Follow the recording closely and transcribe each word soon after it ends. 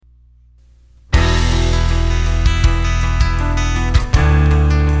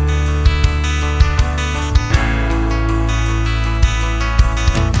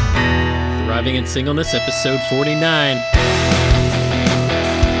in Singleness, episode 49.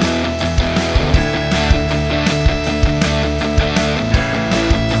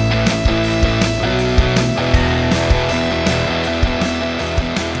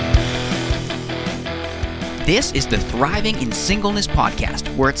 This is the Thriving in Singleness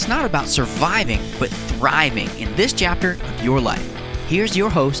podcast, where it's not about surviving, but thriving in this chapter of your life. Here's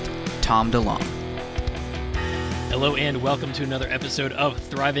your host, Tom DeLong. Hello and welcome to another episode of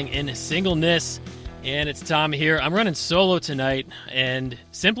Thriving in Singleness. And it's Tom here. I'm running solo tonight, and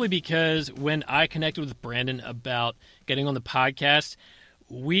simply because when I connected with Brandon about getting on the podcast,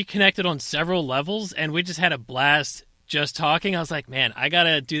 we connected on several levels, and we just had a blast just talking. I was like, man, I got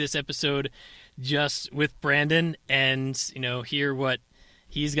to do this episode just with Brandon and, hear what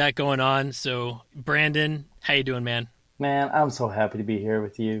he's got going on. So, Brandon, how you doing, man? Man, I'm so happy to be here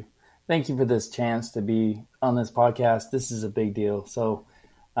with you. Thank you for this chance to be on this podcast. This is a big deal. So,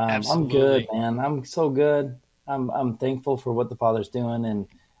 I'm good, man. I'm so good. I'm thankful for what the Father's doing, and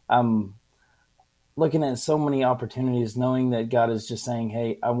I'm looking at so many opportunities, knowing that God is just saying,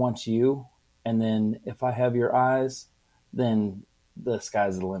 hey, I want you. And then if I have your eyes, then the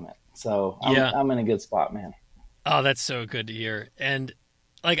sky's the limit. So I'm in a good spot, man. Oh, that's so good to hear. And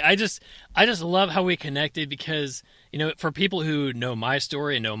I just love how we connected because, for people who know my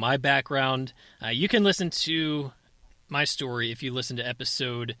story and know my background, you can listen to my story if you listen to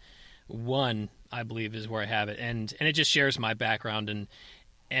episode 1, I believe is where I have it. And it just shares my background.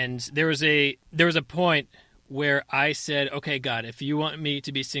 And there was a point where I said, okay, God, if you want me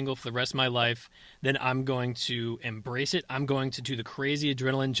to be single for the rest of my life, then I'm going to embrace it. I'm going to do the crazy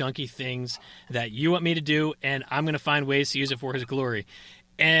adrenaline junkie things that you want me to do, and I'm going to find ways to use it for his glory.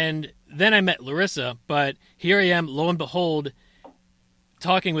 And then I met Larissa, but here I am, lo and behold,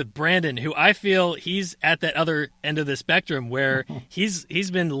 talking with Brandon, who I feel he's at that other end of the spectrum where he's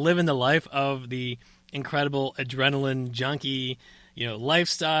been living the life of the incredible adrenaline junkie,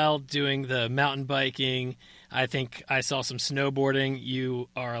 lifestyle, doing the mountain biking. I think I saw some snowboarding. You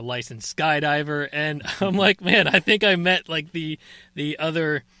are a licensed skydiver, and I'm like, man, I think I met the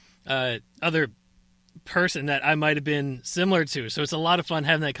other person that I might have been similar to. So it's a lot of fun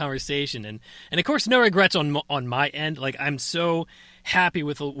having that conversation, and of course, no regrets on my end. I'm so happy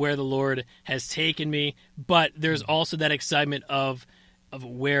with where the Lord has taken me, but there's also that excitement of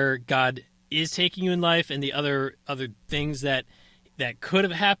where God is taking you in life and the other things that could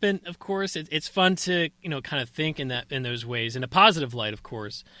have happened. Of course, it's fun to kind of think in those ways, in a positive light, of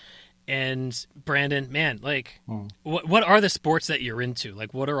course. And Brandon, man, what are the sports that you're into?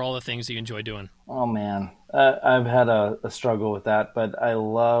 What are all the things that you enjoy doing? Oh man, I've had a struggle with that, but I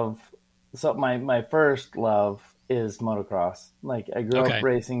love. So my first love is motocross. I grew up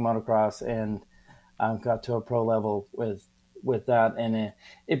racing motocross, and got to a pro level with that, and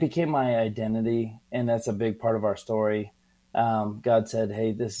it became my identity, and that's a big part of our story. God said,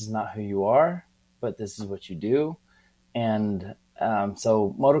 hey, this is not who you are, but this is what you do. And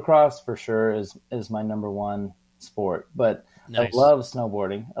so motocross for sure is my number one sport. But nice. I love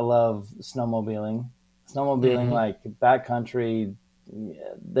snowboarding. I love snowmobiling. Snowmobiling, backcountry.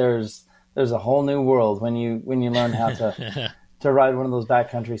 There's a whole new world when you learn how to to ride one of those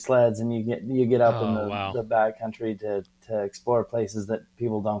backcountry sleds, and you get up in the backcountry to explore places that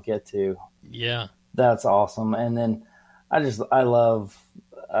people don't get to. Yeah, that's awesome. And then I love,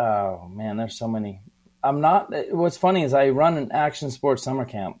 oh man, there's so many. What's funny is I run an action sports summer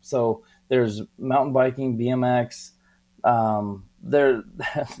camp. So there's mountain biking, BMX,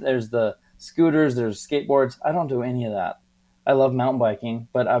 there's the scooters, there's skateboards. I don't do any of that. I love mountain biking,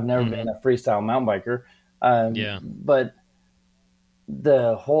 but I've never been a freestyle mountain biker. But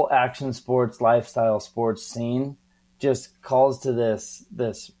the whole action sports, lifestyle sports scene just calls to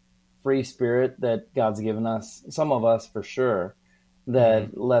this free spirit that God's given us, some of us for sure,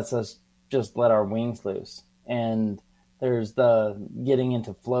 that lets us just let our wings loose. And there's the getting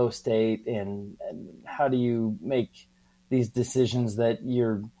into flow state, and how do you make these decisions that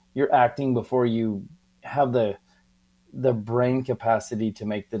you're acting before you have the brain capacity to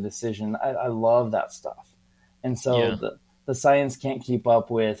make the decision. I love that stuff. And so the science can't keep up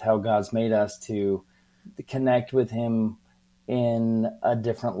with how God's made us to connect with him in a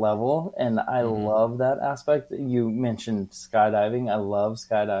different level. And I love that aspect. You mentioned skydiving. I love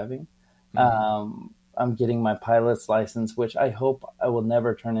skydiving. I'm getting my pilot's license, which I hope I will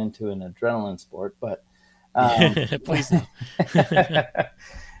never turn into an adrenaline sport, but please.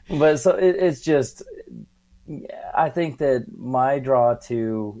 But so it's just, I think that my draw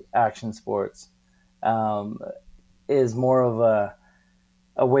to action sports is more of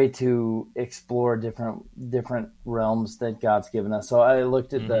a way to explore different realms that God's given us. So I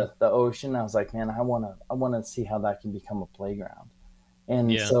looked at the ocean. I was like, man, I want to see how that can become a playground.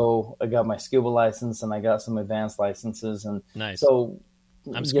 And so I got my scuba license and I got some advanced licenses. And nice. So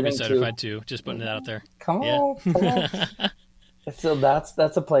I'm scuba certified too. Just putting it out there. Come on. So that's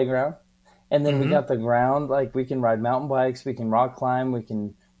a playground. And then we got the ground. Like we can ride mountain bikes, we can rock climb, we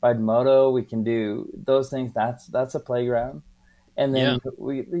can ride moto, we can do those things. That's a playground. And then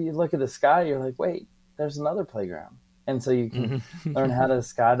you look at the sky, you're like, wait, there's another playground. And so you can learn how to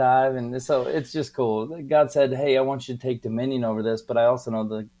skydive. And so it's just cool. God said, hey, I want you to take dominion over this. But I also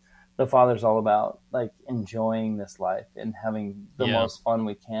know the Father's all about like enjoying this life and having the most fun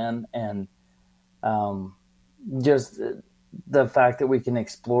we can. And just the fact that we can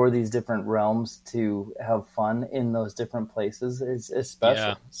explore these different realms to have fun in those different places is special.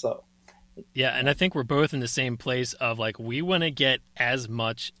 Yeah. So. Yeah, and I think we're both in the same place of like we want to get as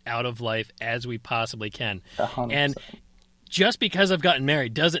much out of life as we possibly can. 100%. And just because I've gotten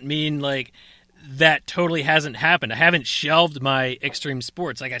married doesn't mean like that totally hasn't happened. I haven't shelved my extreme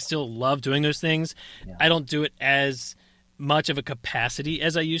sports. Like I still love doing those things. Yeah. I don't do it as much of a capacity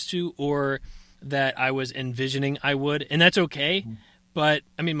as I used to or that I was envisioning I would, and that's okay. But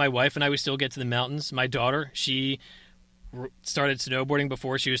I mean, my wife and I, we still get to the mountains. My daughter, she started snowboarding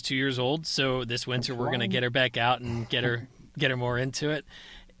before she was 2 years old. So this winter we're going to get her back out and get her more into it.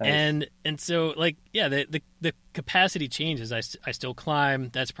 Nice. And so like, yeah, the capacity changes. I still climb.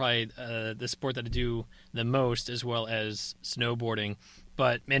 That's probably the sport that I do the most, as well as snowboarding.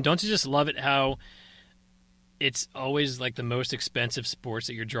 But man, don't you just love it how it's always like the most expensive sports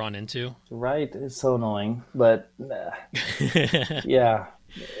that you're drawn into? Right. It's so annoying, but yeah,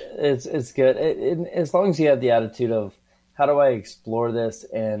 it's good. As long as you have the attitude of, how do I explore this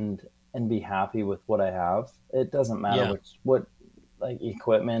and be happy with what I have? It doesn't matter what like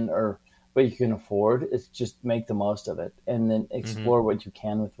equipment or what you can afford. It's just make the most of it and then explore what you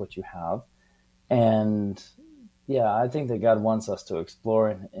can with what you have. And yeah, I think that God wants us to explore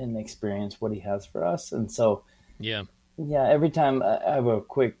and experience what he has for us. And so, yeah, every time I have a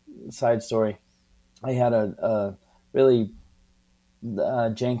quick side story. I had a really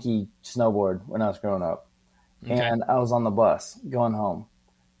janky snowboard when I was growing up. Okay. And I was on the bus going home,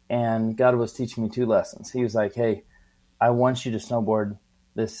 and God was teaching me 2 lessons. He was like, hey, I want you to snowboard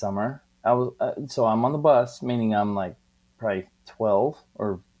this summer. So I'm on the bus, meaning I'm like probably 12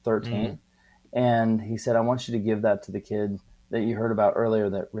 or 13. And he said, I want you to give that to the kid that you heard about earlier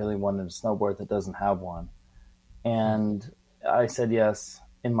that really wanted a snowboard that doesn't have one. And I said yes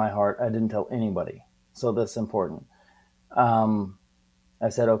in my heart. I didn't tell anybody. So that's important. I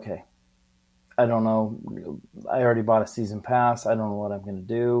said, okay. I don't know. I already bought a season pass. I don't know what I'm going to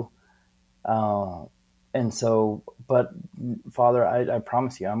do. And so, but Father, I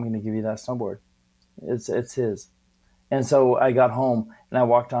promise you, I'm going to give you that snowboard. It's his. And so I got home and I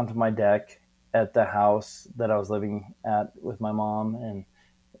walked onto my deck at the house that I was living at with my mom.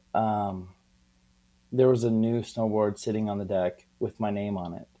 And there was a new snowboard sitting on the deck with my name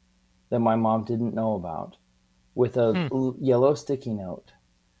on it that my mom didn't know about, with a yellow sticky note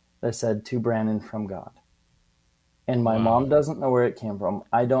that said, to Brandon from God. And my mom doesn't know where it came from.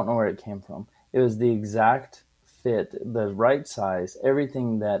 I don't know where it came from. It was the exact fit, the right size,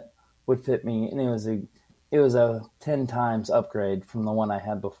 everything that would fit me. And it was a 10 times upgrade from the one I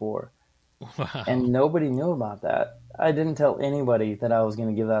had before. Wow. And nobody knew about that. I didn't tell anybody that I was going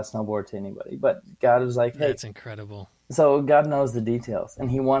to give that snowboard to anybody, but God was like, hey. That's incredible. So God knows the details, and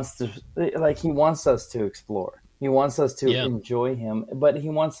he wants us to explore. He wants us to enjoy him, but he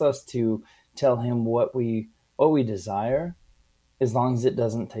wants us to tell him what we desire, as long as it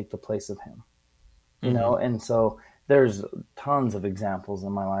doesn't take the place of him. You know, and so there's tons of examples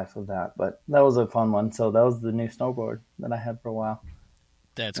in my life of that, but that was a fun one. So that was the new snowboard that I had for a while.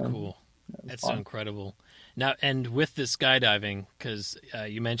 That's cool. That's fun. So incredible. Now, and with the skydiving, because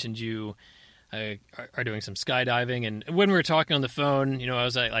you mentioned you are doing some skydiving, and when we were talking on the phone, you know, I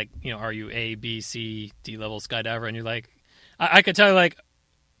was like, you know, are you A, B, C, D level skydiver? And you're like, I could tell you, like,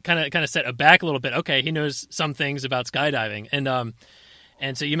 kind of set it back a little bit. Okay, he knows some things about skydiving,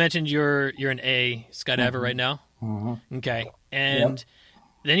 and so you mentioned you're an A skydiver right now. Mm-hmm. Okay, and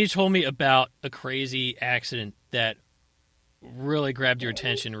then you told me about a crazy accident that really grabbed your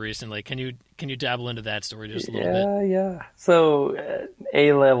attention recently. Can you dabble into that story just a little bit? Yeah. So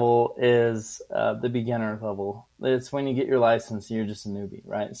A level is the beginner level. It's when you get your license, you're just a newbie,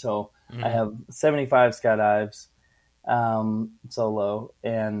 right? So I have 75 skydives solo,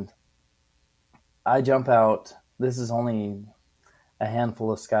 and I jump out. This is only a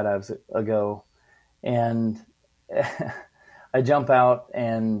handful of skydives ago, and I jump out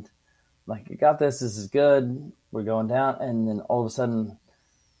and like, I got this. This is good. We're going down. And then all of a sudden,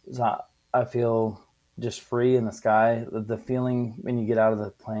 I feel just free in the sky. The feeling when you get out of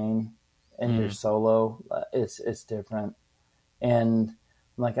the plane and you're solo, it's different. And I'm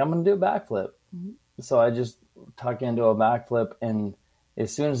like, I'm going to do a backflip. So I just tuck into a backflip. And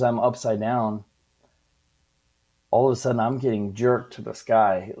as soon as I'm upside down, all of a sudden I'm getting jerked to the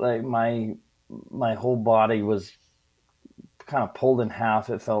sky. Like my whole body was kind of pulled in half,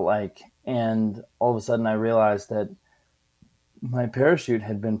 it felt like. And all of a sudden I realized that my parachute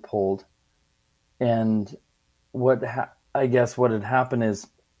had been pulled. And I guess what had happened is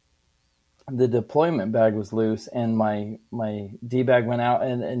the deployment bag was loose, and my D bag went out,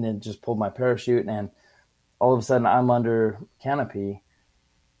 and it just pulled my parachute. And all of a sudden I'm under canopy,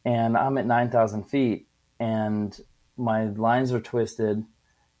 and I'm at 9,000 feet, and my lines are twisted,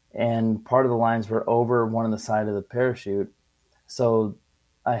 and part of the lines were over one of the side of the parachute. So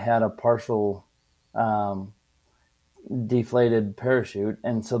I had a partial deflated parachute.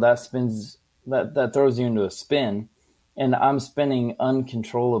 And so that spins, that throws you into a spin, and I'm spinning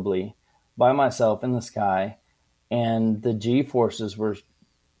uncontrollably by myself in the sky. And the G forces were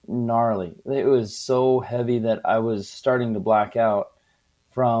gnarly. It was so heavy that I was starting to black out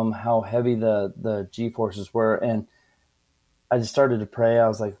from how heavy the G forces were. And I just started to pray. I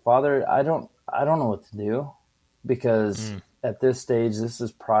was like, Father, I don't know what to do, because at this stage, this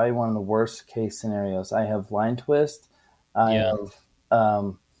is probably one of the worst case scenarios. I have line twist. I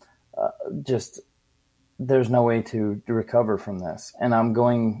have just, there's no way to recover from this. And I'm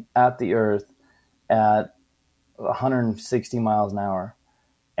going at the earth at 160 miles an hour,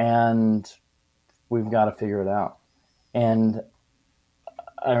 and we've got to figure it out. And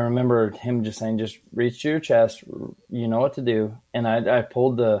I remember him just saying, just reach to your chest, you know what to do. And I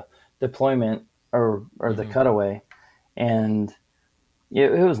pulled the deployment or the cutaway, and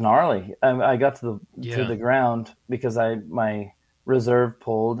it was gnarly. I got to the ground because my reserve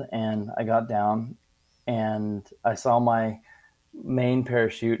pulled, and I got down, and I saw my main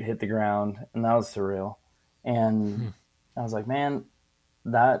parachute hit the ground, and that was surreal. And I was like, man,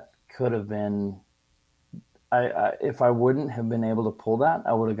 that could have been, if I wouldn't have been able to pull that,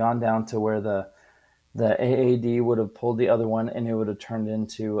 I would have gone down to where the AAD would have pulled the other one, and it would have turned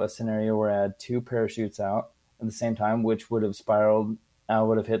into a scenario where I had two parachutes out at the same time, which would have spiraled. I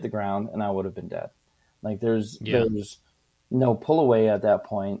would have hit the ground, and I would have been dead. Like there's no pull away at that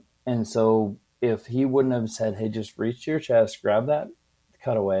point. And so if he wouldn't have said, hey, just reach to your chest, grab that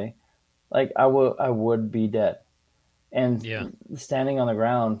cutaway, like I would be dead. And standing on the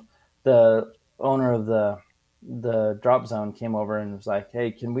ground, the owner of the drop zone came over and was like,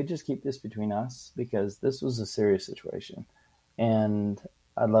 hey, can we just keep this between us? Because this was a serious situation. And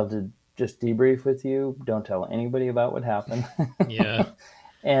I'd love to just debrief with you. Don't tell anybody about what happened.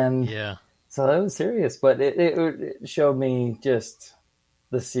 So that was serious, but it showed me just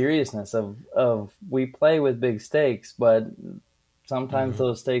the seriousness of we play with big stakes, but sometimes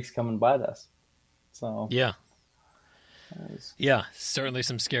those stakes come and bite us. So certainly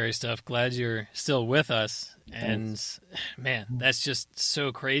some scary stuff. Glad you're still with us. And man, that's just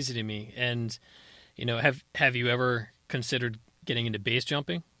so crazy to me. And have you ever considered getting into base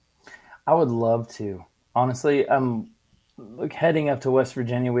jumping? I would love to. Honestly, I'm heading up to West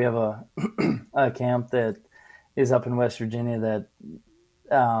Virginia. We have a camp that is up in West Virginia that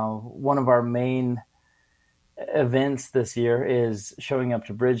one of our main events this year is showing up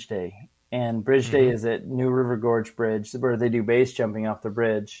to Bridge Day. And Bridge Day is at New River Gorge Bridge, where they do base jumping off the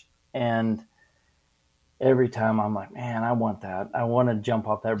bridge. And every time I'm like, man, I want that. I want to jump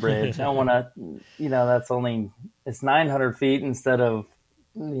off that bridge. I want to, it's 900 feet instead of,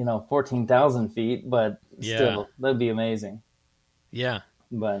 14,000 feet, but still, that'd be amazing. Yeah.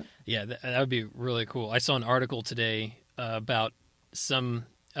 But that would be really cool. I saw an article today about some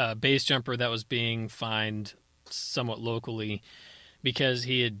base jumper that was being fined somewhat locally because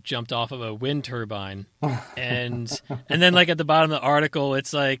he had jumped off of a wind turbine. And then like at the bottom of the article,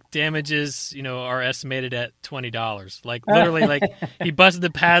 it's like damages, are estimated at $20. Like literally like he busted the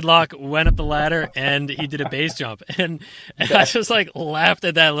padlock, went up the ladder, and he did a base jump. And I just like laughed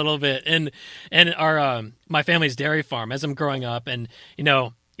at that a little bit. And our, my family's dairy farm as I'm growing up, and,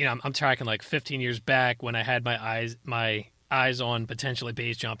 I'm tracking like 15 years back when I had my eyes on potentially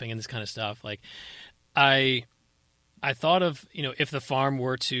base jumping and this kind of stuff. Like I thought of, if the farm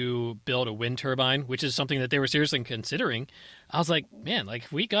were to build a wind turbine, which is something that they were seriously considering, I was like, man, like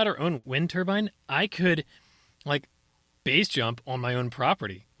if we got our own wind turbine, I could like base jump on my own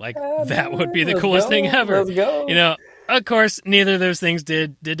property. Like that would be the coolest thing ever. Let's go. Of course, neither of those things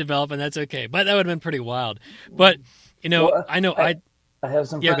did develop, and that's okay. But that would have been pretty wild. But Well, I know I have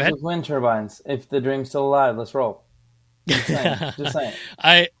some yeah, go friends ahead. with wind turbines. If the dream's still alive, let's roll. Just saying. Just saying.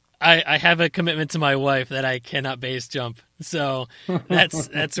 I have a commitment to my wife that I cannot base jump. So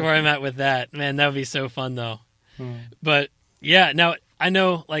that's where I'm at with that. Man, that would be so fun though. But yeah, now I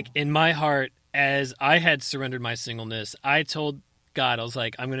know like in my heart, as I had surrendered my singleness, I told God, I was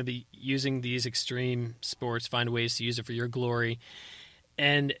like, I'm going to be using these extreme sports, find ways to use it for your glory.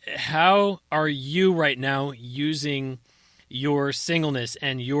 And how are you right now using your singleness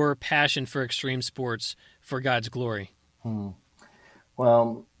and your passion for extreme sports for God's glory?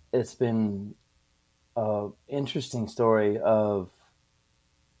 Well, it's been an interesting story of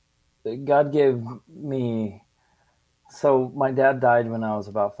God gave me. So my dad died when I was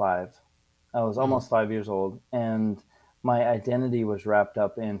about 5. I was almost 5 years old, and my identity was wrapped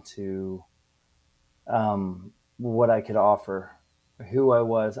up into what I could offer, who I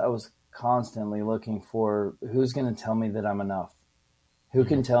was. I was constantly looking for who's going to tell me that I'm enough, who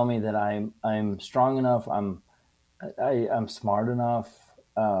can tell me that I'm strong enough, I'm smart enough,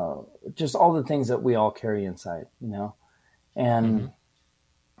 just all the things that we all carry inside, you know. And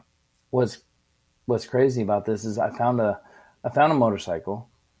what's crazy about this is I found a motorcycle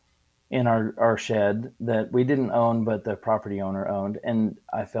in our shed that we didn't own, but the property owner owned. And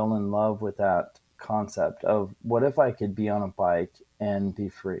I fell in love with that concept of what if I could be on a bike and be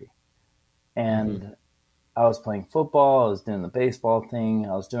free. And I was playing football, I was doing the baseball thing,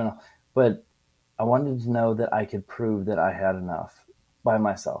 but I wanted to know that I could prove that I had enough by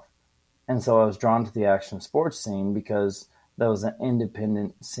myself. And so I was drawn to the action sports scene because that was an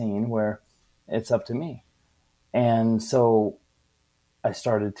independent scene where it's up to me. And so I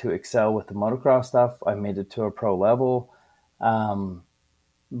started to excel with the motocross stuff. I made it to a pro level.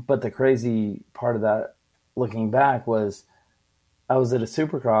 But the crazy part of that, looking back, was I was at a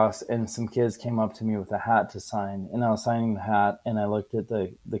Supercross and some kids came up to me with a hat to sign. And I was signing the hat, and I looked at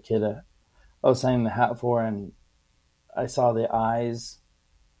the kid I was signing the hat for, and I saw the eyes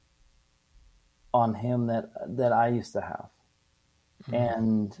on him that I used to have.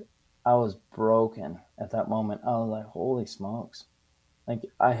 And I was broken at that moment. I was like, holy smokes. Like,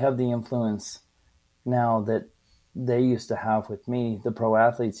 I have the influence now that they used to have with me, the pro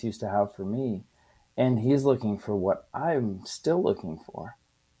athletes used to have for me. And he's looking for what I'm still looking for.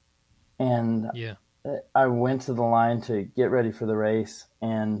 And I went to the line to get ready for the race,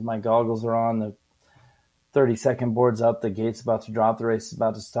 and my goggles are on, the 30-second board's up, the gate's about to drop, the race is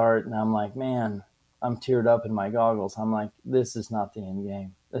about to start. And I'm like, man, I'm teared up in my goggles. I'm like, this is not the end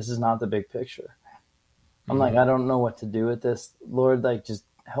game. This is not the big picture. I'm like, I don't know what to do with this. Lord, like, just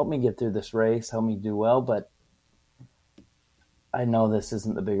help me get through this race, help me do well, but I know this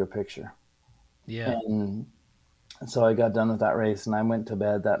isn't the bigger picture. Yeah. And so I got done with that race, and I went to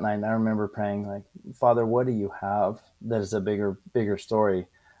bed that night, and I remember praying, like, Father, what do you have that is a bigger story?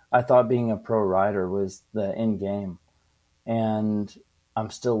 I thought being a pro rider was the end game, and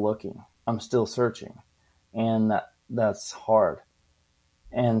I'm still looking. I'm still searching, and that's hard.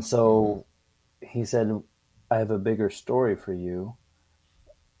 And so he said, I have a bigger story for you,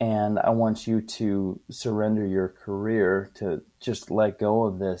 and I want you to surrender your career, to just let go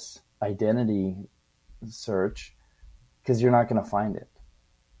of this identity search, because you're not going to find it.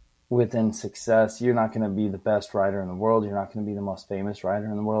 Within success, you're not going to be the best rider in the world. You're not going to be the most famous rider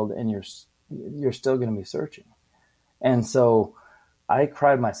in the world, and you're still going to be searching. And so I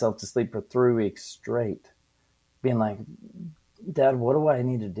cried myself to sleep for 3 weeks straight, being like, Dad, what do I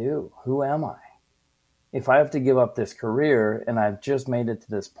need to do? Who am I? If I have to give up this career and I've just made it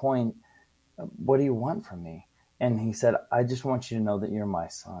to this point, what do you want from me? And he said, I just want you to know that you're my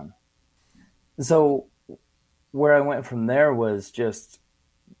son. So where I went from there was just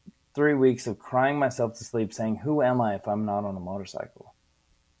 3 weeks of crying myself to sleep, saying, who am I if I'm not on a motorcycle?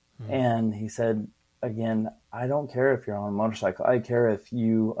 And he said, again, I don't care if you're on a motorcycle. I care if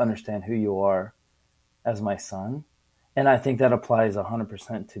you understand who you are as my son. And I think that applies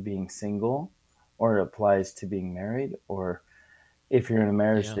 100% to being single, or it applies to being married, or if you're in a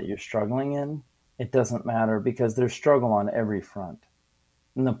marriage that you're struggling in. It doesn't matter, because there's struggle on every front.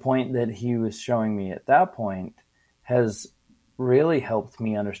 And the point that he was showing me at that point has really helped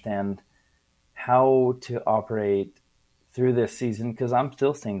me understand how to operate through this season, because I'm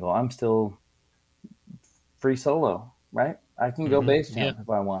still single. I'm still free solo, right? I can go base jump if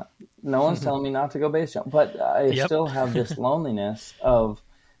I want. No one's telling me not to go base jump, but I still have this loneliness of,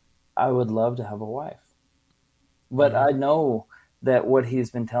 I would love to have a wife. But I know that what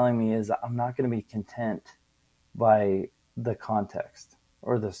he's been telling me is I'm not going to be content by the context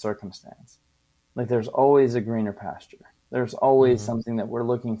or the circumstance. Like, there's always a greener pasture. There's always something that we're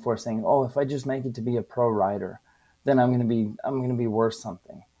looking for, saying, oh, if I just make it to be a pro rider, then I'm going to be worth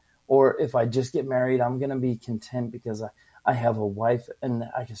something. Or if I just get married, I'm going to be content because I have a wife and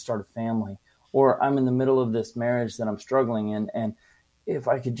I can start a family. Or I'm in the middle of this marriage that I'm struggling in, and if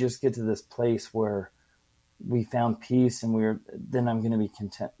I could just get to this place where we found peace and then I'm going to be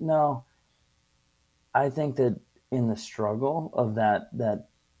content. No, I think that in the struggle of that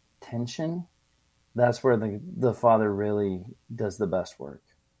tension, that's where the Father really does the best work.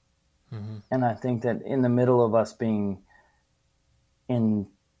 Mm-hmm. And I think that in the middle of us being in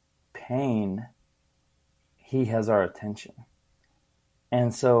pain, he has our attention.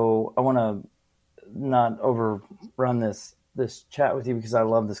 And so I want to not overrun this chat with you because I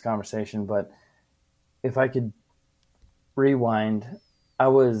love this conversation, but if I could rewind, I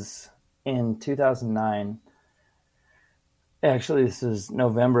was in 2009. Actually, this is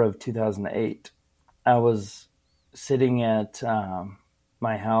November of 2008. I was sitting at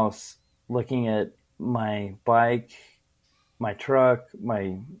my house looking at my bike, my truck,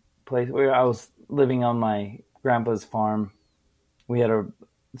 my place where I was living on my grandpa's farm. We had a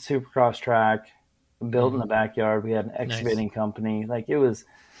supercross track built in the backyard. We had an excavating company. Like it was,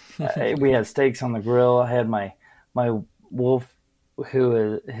 we had steaks on the grill. I had my wolf,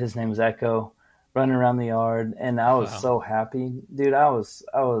 his name is Echo, running around the yard, and I was so happy, dude. I was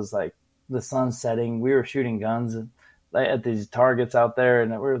like, the sun's setting. We were shooting guns at these targets out there,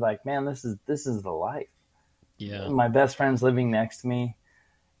 and we were like, man, this is the life. Yeah. My best friend's living next to me,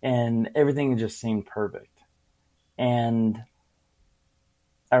 and everything just seemed perfect. And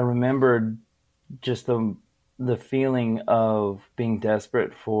I remembered just the feeling of being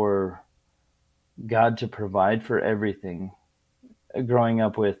desperate for God to provide for everything. Growing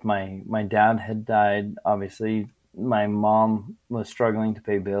up with my dad had died, obviously. My mom was struggling to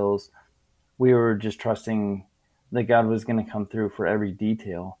pay bills. We were just trusting that God was going to come through for every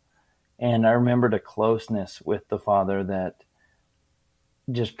detail. And I remembered a closeness with the Father that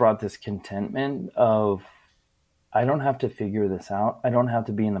just brought this contentment of, I don't have to figure this out. I don't have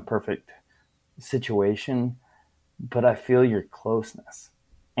to be in the perfect situation, but I feel your closeness.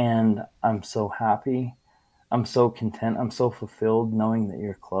 And I'm so happy. I'm so content. I'm so fulfilled knowing that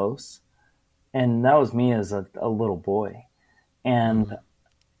you're close. And that was me as a little boy. And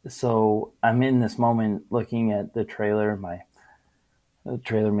so I'm in this moment looking at the trailer, the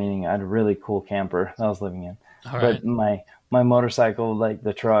trailer meaning I had a really cool camper that I was living in. All right. But my motorcycle, like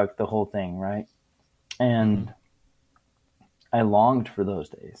the truck, the whole thing, right? And I longed for those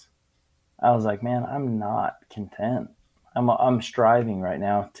days. I was like, man, I'm not content. I'm striving right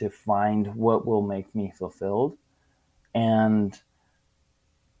now to find what will make me fulfilled. And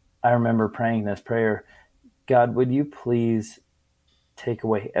I remember praying this prayer, God, would you please take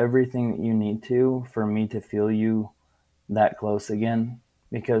away everything that you need to for me to feel you that close again?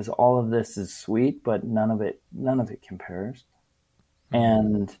 Because all of this is sweet, but none of it compares.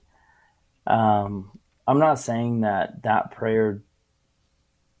 And I'm not saying that prayer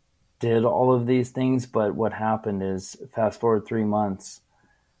did all of these things, but what happened is, fast forward 3 months,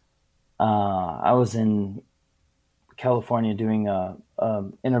 I was in California doing a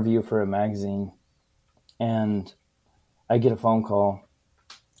interview for a magazine, and I get a phone call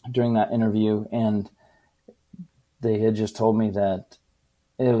during that interview, and they had just told me that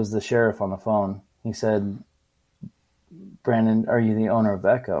it was the sheriff on the phone. He said, Brandon, are you the owner of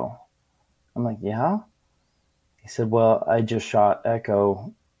Echo? I'm like, yeah. He said, well, I just shot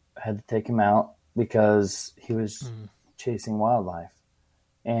Echo, had to take him out because he was chasing wildlife.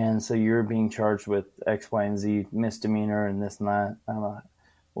 And so you're being charged with X, Y, and Z misdemeanor and this and that. I'm like,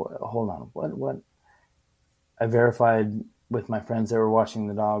 well, hold on, what? I verified with my friends that were watching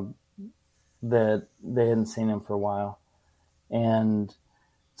the dog that they hadn't seen him for a while. And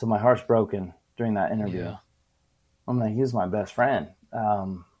so my heart's broken during that interview. Yeah. I'm like, he was my best friend.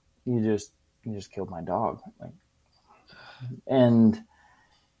 You just killed my dog. And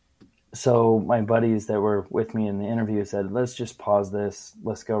so my buddies that were with me in the interview said, let's just pause this.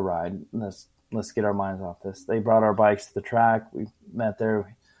 Let's go ride. Let's get our minds off this. They brought our bikes to the track. We met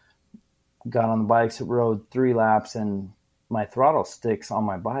there, got on the bikes, rode 3 laps, and my throttle sticks on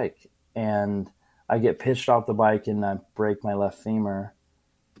my bike. And I get pitched off the bike and I break my left femur.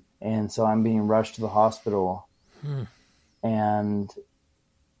 And so I'm being rushed to the hospital. And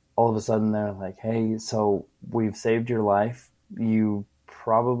all of a sudden they're like, hey, so we've saved your life. You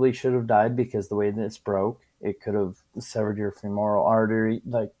probably should have died because the way this broke, it could have severed your femoral artery.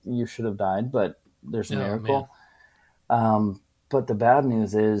 Like, you should have died, but there's a miracle. But the bad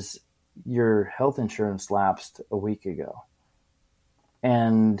news is your health insurance lapsed a week ago,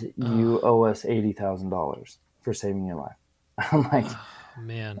 and you owe us $80,000 for saving your life. I'm like,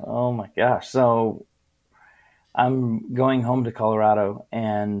 man, oh my gosh. So I'm going home to Colorado,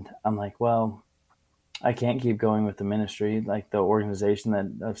 and I'm like, well, I can't keep going with the ministry. Like, the organization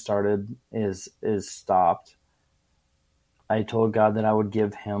that I've started is stopped. I told God that I would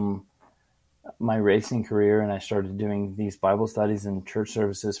give him my racing career, and I started doing these Bible studies and church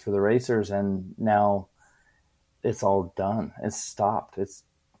services for the racers, and now it's all done. It's stopped. It's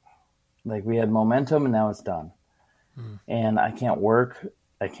like we had momentum, and now it's done. And I can't work.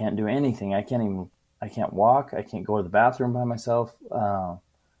 I can't do anything. I can't walk. I can't go to the bathroom by myself.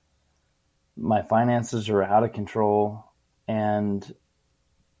 My finances are out of control. And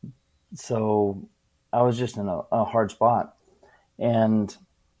so I was just in a hard spot. And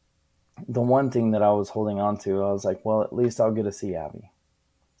the one thing that I was holding on to, I was like, well, at least I'll get to see Abby.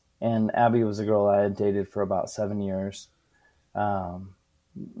 And Abby was a girl I had dated for about 7 years.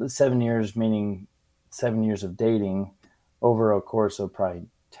 7 years meaning 7 years of dating over a course of probably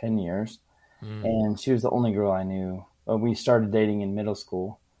 10 years. And she was the only girl I knew. We started dating in middle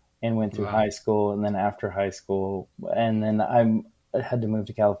school and went through high school, and then after high school. And then I had to move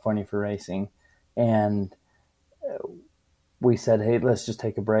to California for racing. And we said, hey, let's just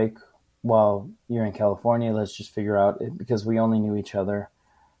take a break while you're in California. Let's just figure out it, because we only knew each other.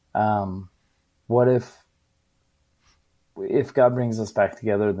 What if God brings us back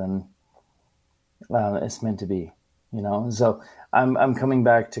together, then it's meant to be, you know? So I'm coming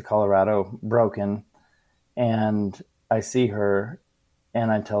back to Colorado broken, and I see her and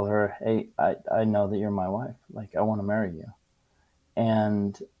I tell her, hey, I know that you're my wife. Like, I want to marry you.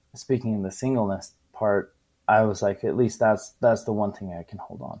 And speaking of the singleness part, I was like, at least that's the one thing I can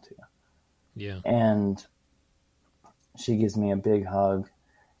hold on to. Yeah. And she gives me a big hug,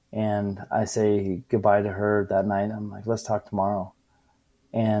 and I say goodbye to her that night. I'm like, let's talk tomorrow.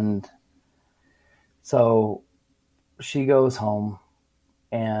 And so she goes home,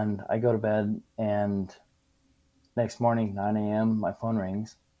 and I go to bed, and next morning, 9 a.m., my phone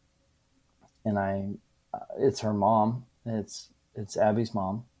rings, and it's her mom. It's Abby's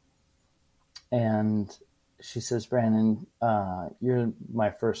mom. And she says, Brandon, you're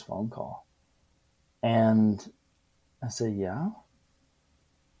my first phone call. And I said, yeah.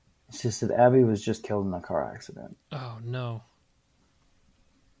 She said, Abby was just killed in a car accident. Oh, no.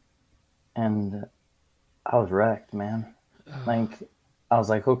 And I was wrecked, man. Like, I was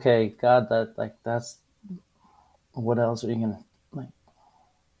like, okay, God, that's, what else are you going to, like,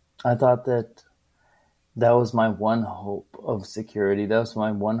 I thought that was my one hope of security. That was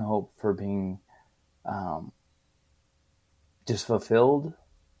my one hope for being just fulfilled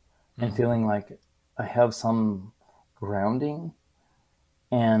and feeling like I have some grounding.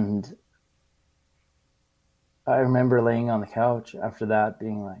 And I remember laying on the couch after that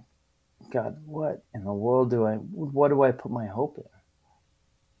being like, God, what in the world what do I put my hope in?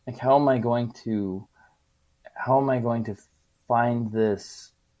 Like, how am I going to find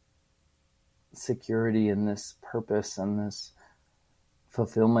this security and this purpose and this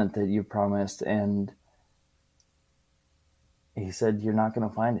fulfillment that you promised? And he said, you're not going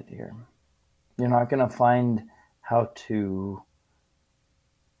to find it here. You're not going to find how to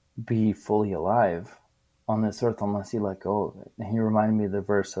be fully alive on this earth unless you let go of it. And he reminded me of the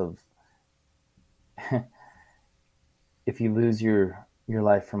verse of, if you lose your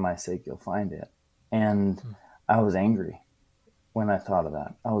life for my sake, you'll find it. And I was angry when I thought of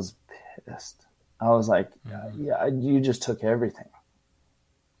that. I was pissed. I was like, yeah, you just took everything.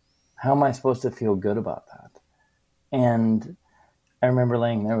 How am I supposed to feel good about that? And I remember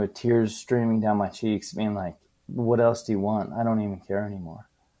laying there with tears streaming down my cheeks, being like, what else do you want? I don't even care anymore.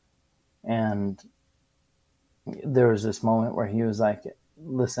 And there was this moment where he was like,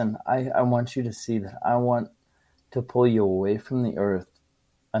 listen, I want you to see that I want to pull you away from the earth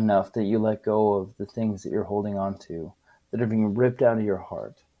enough that you let go of the things that you're holding on to that are being ripped out of your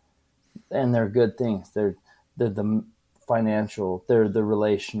heart. And they're good things. They're the financial, they're the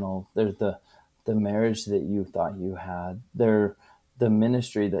relational, they're the marriage that you thought you had. They're the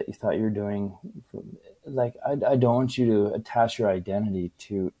ministry that you thought you're doing. Like, I don't want you to attach your identity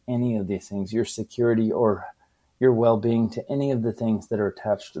to any of these things, your security or your well-being to any of the things that are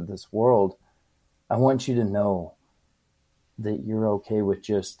attached to this world. I want you to know that you're okay with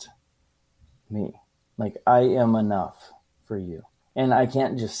just me. Like, I am enough for you. And I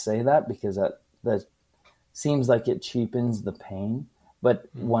can't just say that because that seems like it cheapens the pain. But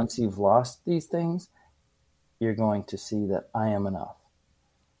once you've lost these things, you're going to see that I am enough.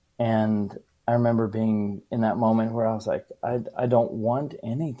 And I remember being in that moment where I was like, I don't want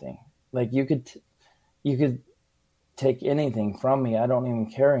anything. Like, you could take anything from me. I don't even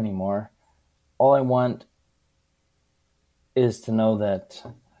care anymore. All I want is to know that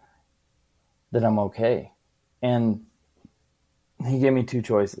I'm okay. And he gave me two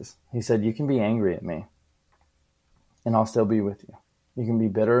choices. He said, you can be angry at me and I'll still be with you. You can be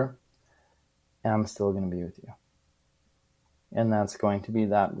bitter and I'm still going to be with you. And that's going to be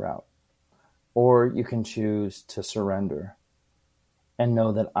that route. Or you can choose to surrender and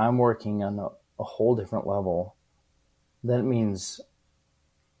know that I'm working on a whole different level. That means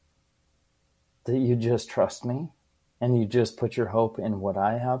that you just trust me and you just put your hope in what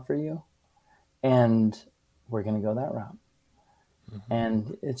I have for you. And we're going to go that route. Mm-hmm.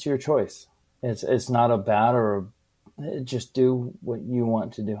 And it's your choice. It's not a bad or just do what you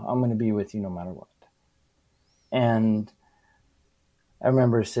want to do. I'm going to be with you no matter what. And I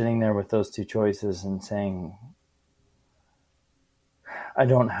remember sitting there with those two choices and saying, I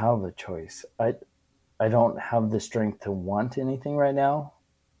don't have a choice. I don't have the strength to want anything right now.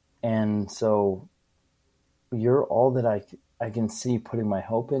 And so you're all that I can see putting my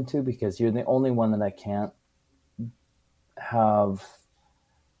hope into, because you're the only one that I can't have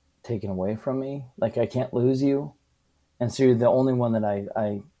taken away from me. Like, I can't lose you. And so you're the only one that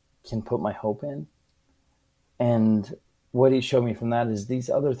I can put my hope in. And what he showed me from that is these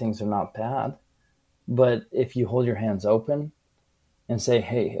other things are not bad. But if you hold your hands open and say,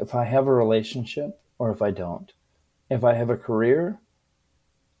 hey, if I have a relationship or if I don't, if I have a career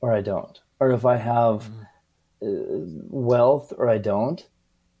or I don't, or if I have wealth or I don't,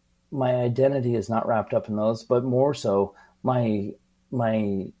 my identity is not wrapped up in those, but more so my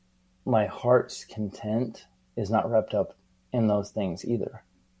heart's content is not wrapped up in those things either.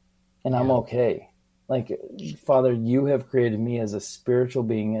 And I'm okay. Like, Father, you have created me as a spiritual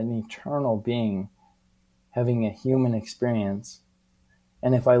being, an eternal being, having a human experience.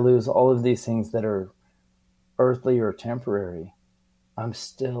 And if I lose all of these things that are earthly or temporary, I'm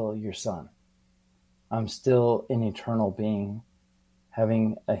still your son. I'm still an eternal being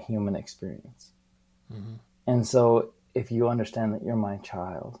having a human experience. Mm-hmm. And so if you understand that you're my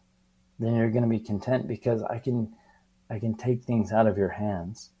child, then you're going to be content, because I can take things out of your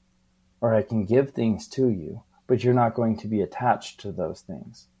hands, or I can give things to you, but you're not going to be attached to those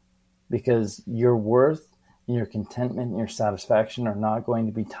things, because your worth and your contentment and your satisfaction are not going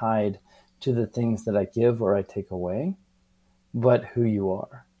to be tied to the things that I give or I take away, but who you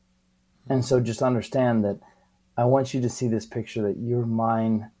are. And so just understand that I want you to see this picture that you're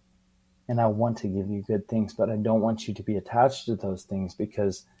mine, and I want to give you good things, but I don't want you to be attached to those things,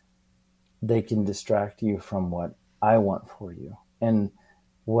 because they can distract you from what I want for you and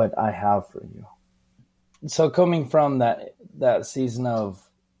what I have for you. So coming from that season of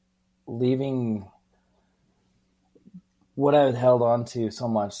leaving what I had held on to so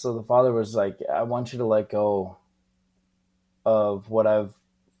much, so the Father was like, I want you to let go of what I've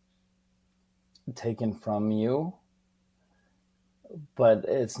taken from you, but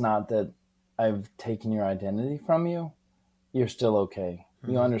it's not that I've taken your identity from you. You're still okay.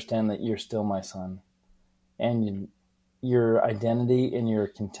 Mm-hmm. You understand that you're still my son, and your identity and your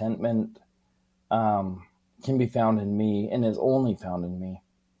contentment can be found in me, and is only found in me.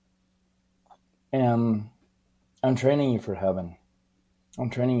 And I'm training you for heaven.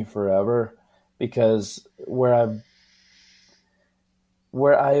 I'm training you forever, because where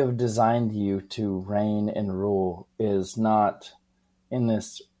I have designed you to reign and rule is not in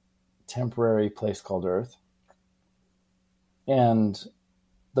this temporary place called earth. And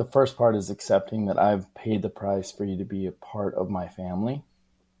the first part is accepting that I've paid the price for you to be a part of my family.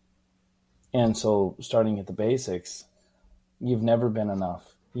 And so starting at the basics, you've never been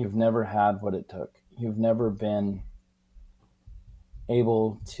enough. You've never had what it took. You've never been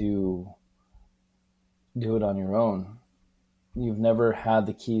able to do it on your own. You've never had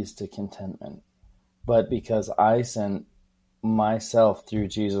the keys to contentment. But because I sent myself through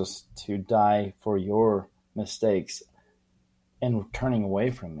Jesus to die for your mistakes and turning away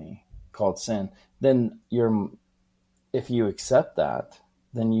from me, called sin, then if you accept that,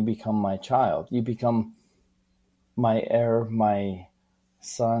 then you become my child. You become my heir, my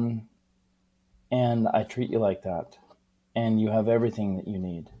son, and I treat you like that. And you have everything that you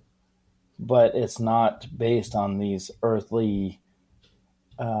need. But it's not based on these earthly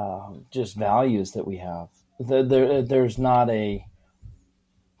just values that we have. There's not a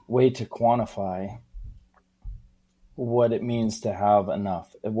way to quantify what it means to have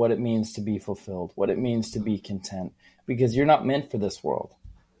enough, what it means to be fulfilled, what it means to be content, because you're not meant for this world.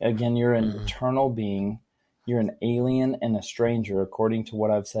 Again, you're an eternal being. You're an alien and a stranger, according to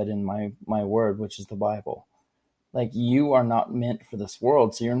what I've said in my word, which is the Bible. Like, you are not meant for this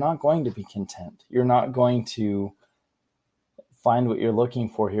world, so you're not going to be content. You're not going to find what you're looking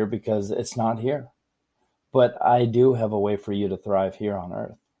for here, because it's not here. But I do have a way for you to thrive here on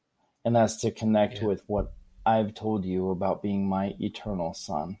earth, and that's to connect with what I've told you about being my eternal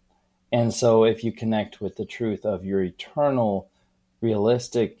son. And so if you connect with the truth of your eternal,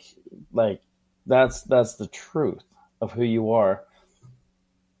 realistic, like that's the truth of who you are.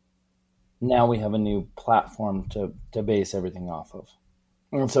 Now we have a new platform to base everything off of.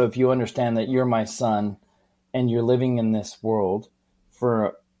 And so if you understand that you're my son and you're living in this world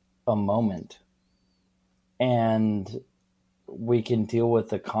for a moment, and we can deal with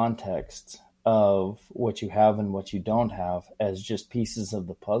the context of what you have and what you don't have as just pieces of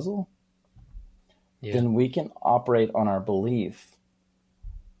the puzzle, then we can operate on our belief.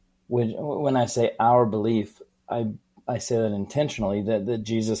 When I say our belief, I say that intentionally, that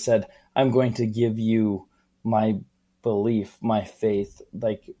Jesus said, I'm going to give you my belief, my faith.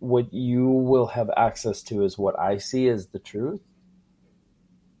 Like what you will have access to is what I see as the truth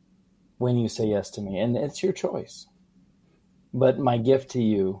when you say yes to me. And it's your choice. But my gift to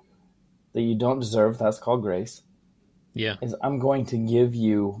you that you don't deserve, that's called grace, is I'm going to give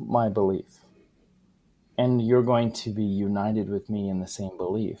you my belief. And you're going to be united with me in the same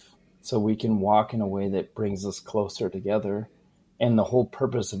belief. So we can walk in a way that brings us closer together. And the whole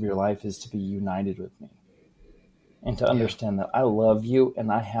purpose of your life is to be united with me. And to understand that I love you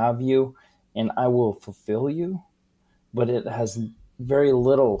and I have you and I will fulfill you. But it has very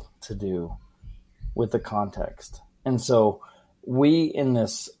little to do with the context. And so we in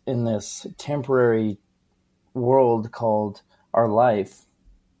this temporary world called our life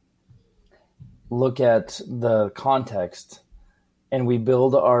look at the context and we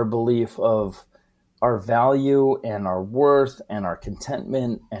build our belief of our value and our worth and our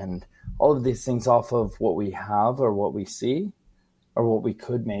contentment and all of these things off of what we have or what we see or what we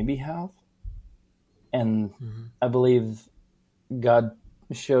could maybe have. And I believe God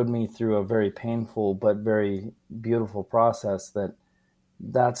showed me through a very painful but very beautiful process that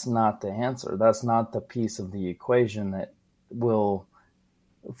that's not the answer. That's not the piece of the equation that will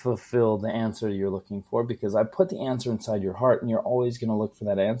fulfill the answer you're looking for, because I put the answer inside your heart and you're always going to look for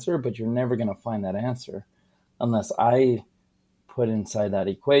that answer, but you're never going to find that answer unless I put inside that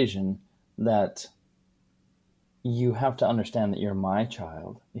equation that you have to understand that you're my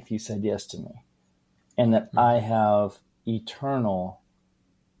child if you said yes to me, and that I have eternal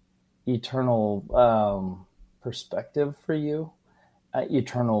perspective for you,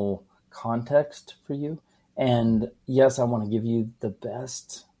 eternal context for you. And yes, I want to give you the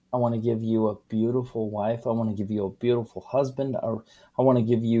best. I want to give you a beautiful wife. I want to give you a beautiful husband. Or I want to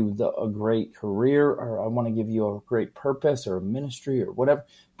give you a great career, or I want to give you a great purpose or a ministry or whatever.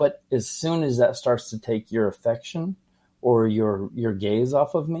 But as soon as that starts to take your affection or your gaze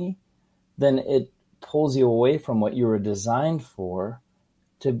off of me, then it pulls you away from what you were designed for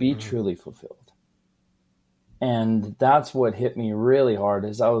to be truly fulfilled. And that's what hit me really hard,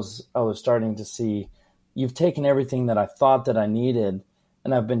 is I was starting to see, you've taken everything that I thought that I needed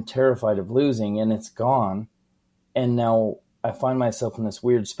and I've been terrified of losing, and it's gone. And now I find myself in this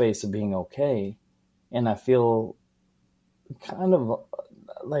weird space of being okay. And I feel kind of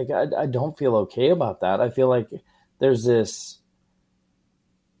like I don't feel okay about that. I feel like there's this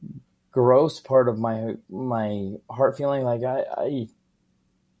gross part of my heart feeling like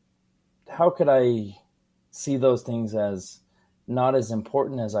how could I see those things as not as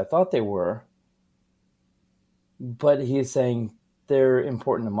important as I thought they were? But he's saying they're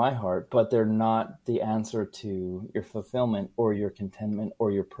important to my heart, but they're not the answer to your fulfillment or your contentment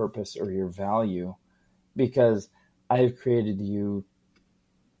or your purpose or your value, because I've created you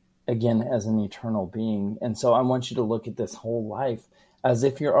again as an eternal being. And so I want you to look at this whole life as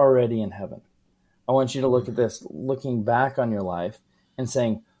if you're already in heaven. I want you to look at this, looking back on your life and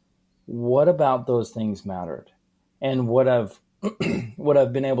saying, what about those things mattered? And what I've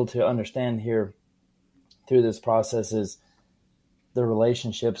been able to understand here through this process is the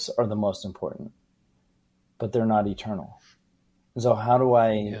relationships are the most important, but they're not eternal. So how do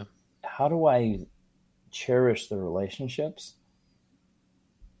I cherish the relationships?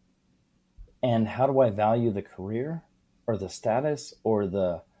 And how do I value the career or the status or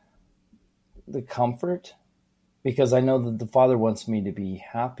the comfort? Because I know that the Father wants me to be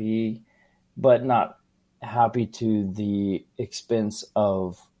happy, but not happy to the expense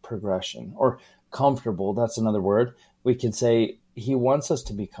of progression, or comfortable. That's another word. We could say he wants us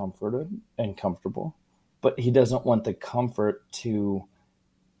to be comforted and comfortable, but he doesn't want the comfort to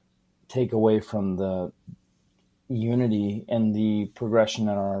take away from the unity and the progression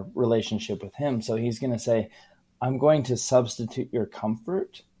in our relationship with him. So he's going to say, I'm going to substitute your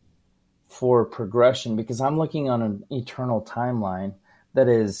comfort for progression, because I'm looking on an eternal timeline that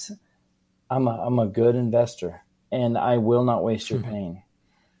is, I'm a good investor, and I will not waste your pain.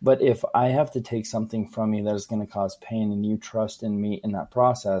 But if I have to take something from you that is going to cause pain and you trust in me in that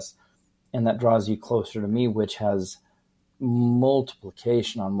process, and that draws you closer to me, which has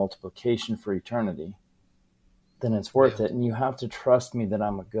multiplication on multiplication for eternity, then it's worth it. And you have to trust me that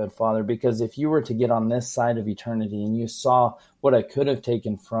I'm a good father, because if you were to get on this side of eternity and you saw what I could have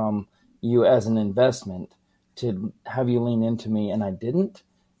taken from you as an investment to have you lean into me and I didn't,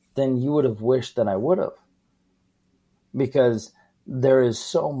 then you would have wished that I would have. Because there is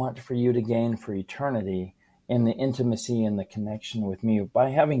so much for you to gain for eternity in the intimacy and the connection with me by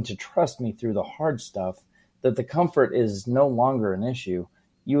having to trust me through the hard stuff, that the comfort is no longer an issue.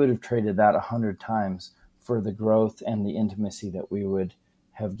 You would have traded that 100 times for the growth and the intimacy that we would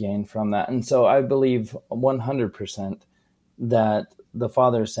have gained from that. And so I believe 100% that the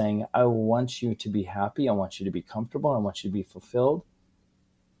Father is saying, I want you to be happy. I want you to be comfortable. I want you to be fulfilled.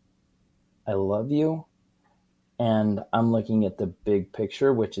 I love you. And I'm looking at the big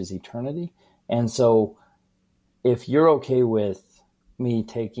picture, which is eternity. And so if you're okay with me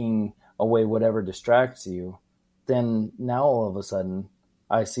taking away whatever distracts you, then now all of a sudden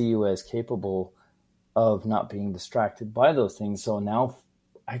I see you as capable of not being distracted by those things. So now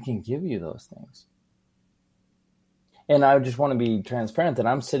I can give you those things. And I just want to be transparent that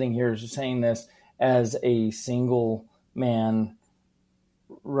I'm sitting here saying this as a single man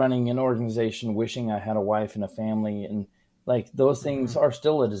running an organization, wishing I had a wife and a family. And like those things are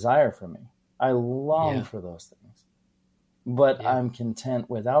still a desire for me. I long for those things, but I'm content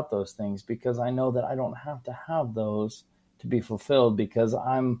without those things because I know that I don't have to have those to be fulfilled, because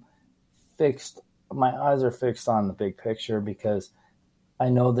I'm fixed. My eyes are fixed on the big picture, because I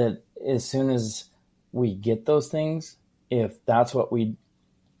know that as soon as we get those things, if that's what we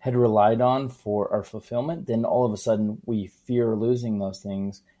had relied on for our fulfillment, then all of a sudden we fear losing those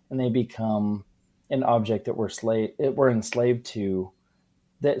things and they become an object that we're enslaved to,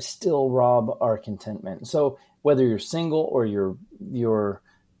 that still rob our contentment. So whether you're single or you're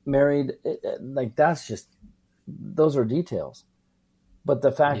married, like that's just, those are details. But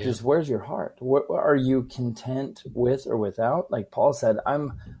the fact is, where's your heart? Are you content with or without? Like Paul said,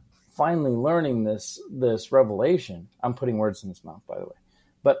 I'm finally learning this revelation. I'm putting words in his mouth, by the way.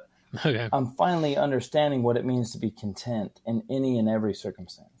 But I'm finally understanding what it means to be content in any and every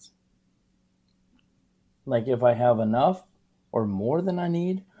circumstance. Like if I have enough or more than I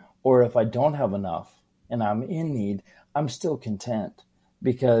need, or if I don't have enough and I'm in need, I'm still content,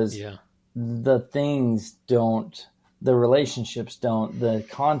 because the things don't, the relationships don't, the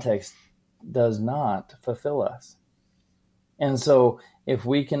context does not fulfill us. And so if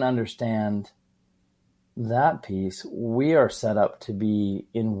we can understand that piece, we are set up to be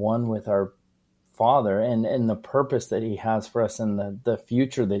in one with our Father, and the purpose that he has for us and the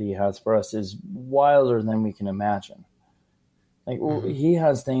future that he has for us is wilder than we can imagine. Like he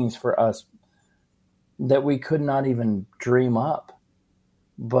has things for us that we could not even dream up,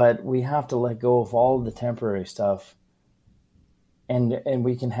 but we have to let go of all the temporary stuff, and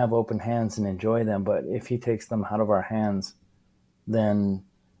we can have open hands and enjoy them. But if he takes them out of our hands, then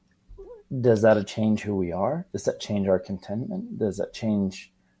does that change who we are? Does that change our contentment? Does that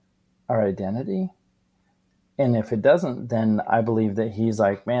change our identity? And if it doesn't, then I believe that he's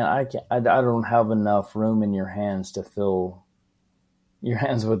like, man, I don't have enough room in your hands to fill your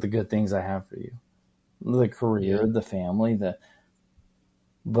hands with the good things I have for you, the career, the family,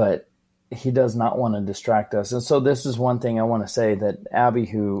 but he does not want to distract us. And so this is one thing I want to say, that Abby,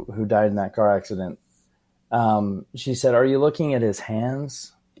 who died in that car accident, she said, are you looking at his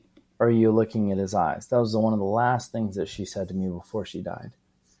hands? Or are you looking at his eyes? That was one of the last things that she said to me before she died.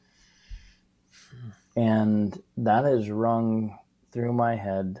 And that has rung through my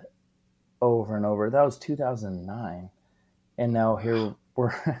head over and over. That was 2009. And now here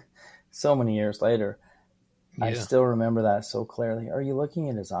we're so many years later. Yeah. I still remember that so clearly. Are you looking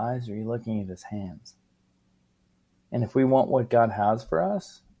at his eyes, or are you looking at his hands? And if we want what God has for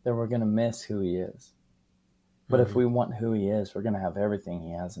us, then we're going to miss who he is. But if we want who he is, we're going to have everything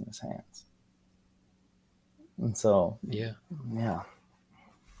he has in his hands. And so, yeah.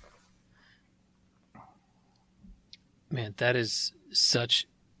 Man, that is such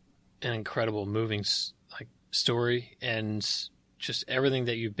an incredible, moving story, and just everything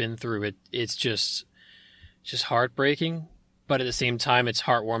that you've been through. It's just heartbreaking, but at the same time, it's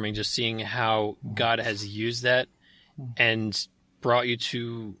heartwarming just seeing how God has used that and brought you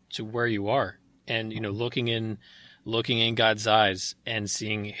to where you are. And, looking in God's eyes and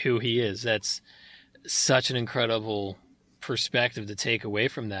seeing who he is, that's such an incredible perspective to take away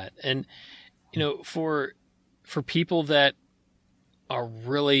from that. And, for people that are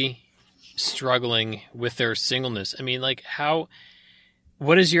really struggling with their singleness, I mean, like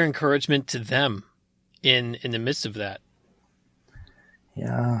what is your encouragement to them in the midst of that?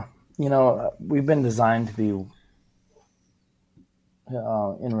 Yeah. We've been designed to be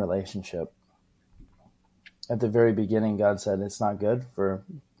in relationship. At the very beginning, God said it's not good for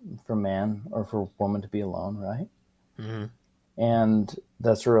man or for woman to be alone, right? Mm-hmm. And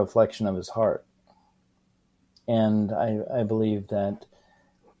that's a reflection of his heart. And I believe that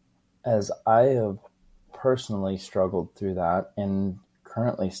as I have personally struggled through that and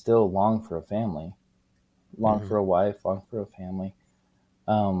currently still long for a family, long mm-hmm. for a wife, long for a family,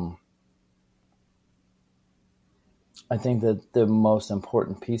 I think that the most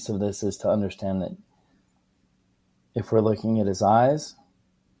important piece of this is to understand that if we're looking at his eyes,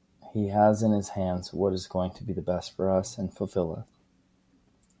 he has in his hands what is going to be the best for us and fulfill it.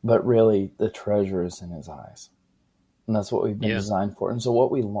 But really, the treasure is in his eyes. And that's what we've been designed for. And so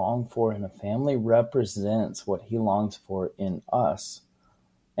what we long for in a family represents what he longs for in us.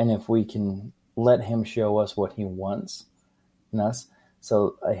 And if we can let him show us what he wants in us.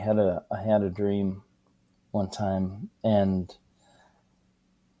 So I had a dream one time, and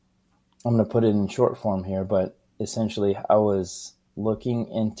I'm going to put it in short form here, but essentially I was looking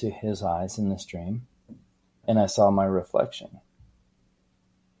into his eyes in this dream, and I saw my reflection.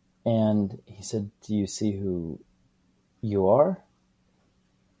 And he said, "Do you see who you are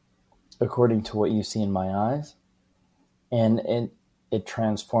according to what you see in my eyes?" And it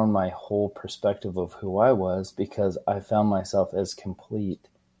transformed my whole perspective of who I was, because I found myself as complete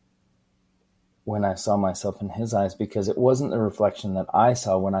when I saw myself in his eyes, because it wasn't the reflection that I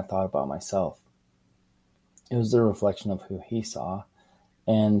saw when I thought about myself. It was the reflection of who he saw,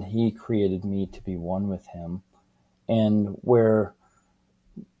 and he created me to be one with him. And where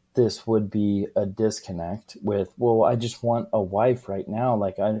this would be a disconnect with, well, I just want a wife right now.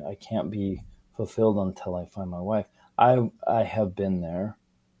 Like I can't be fulfilled until I find my wife. I have been there,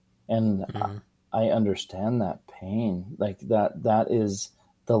 and mm-hmm. I understand that pain. Like that is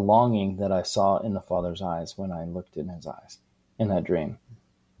the longing that I saw in the Father's eyes when I looked in his eyes in that dream.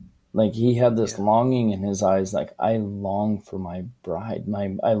 Like he had this longing in his eyes. Like, I long for my bride.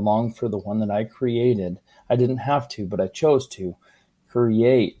 I long for the one that I created. I didn't have to, but I chose to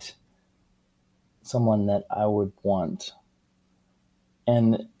create someone that I would want.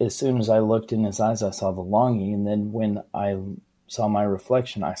 And as soon as I looked in his eyes, I saw the longing. And then when I saw my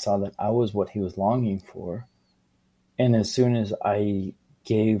reflection, I saw that I was what he was longing for. And as soon as I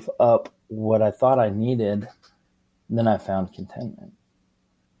gave up what I thought I needed, then I found contentment.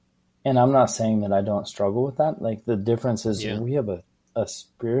 And I'm not saying that I don't struggle with that. Like, the difference is we have a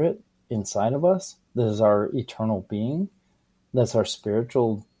spirit inside of us that is our eternal being. That's our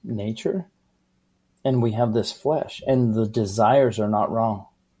spiritual nature. And we have this flesh, and the desires are not wrong.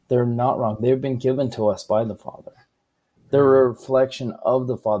 They're not wrong. They've been given to us by the Father. They're a reflection of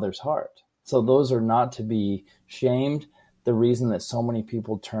the Father's heart. So those are not to be shamed. The reason that so many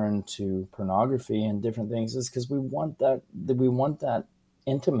people turn to pornography and different things is because we want that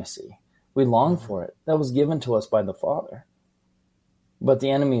intimacy. We long for it. That was given to us by the Father. But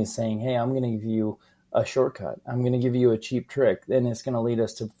the enemy is saying, hey, I'm going to give you a shortcut. I'm going to give you a cheap trick. And it's going to lead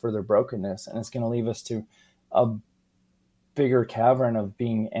us to further brokenness. And it's going to lead us to a bigger cavern of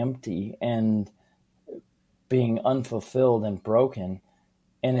being empty and being unfulfilled and broken.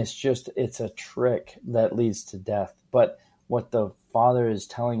 And it's a trick that leads to death. But what the Father is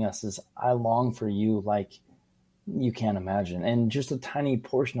telling us is, I long for you like you can't imagine. And just a tiny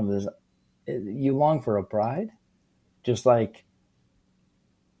portion of this, you long for a bride, just like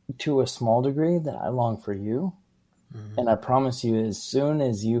to a small degree that I long for you. Mm-hmm. And I promise you, as soon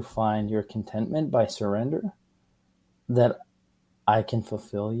as you find your contentment by surrender, that I can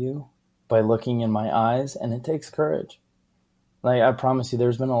fulfill you by looking in my eyes. And it takes courage. Like, I promise you,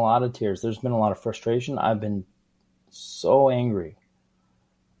 there's been a lot of tears. There's been a lot of frustration. I've been so angry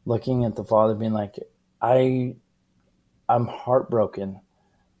looking at the Father being like, I'm heartbroken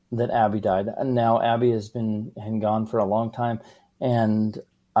that Abby died. And now Abby has been gone for a long time, and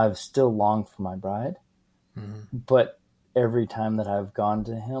I've still longed for my bride. Mm-hmm. But every time that I've gone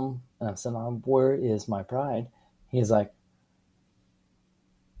to him and I've said, where is my bride? He's like,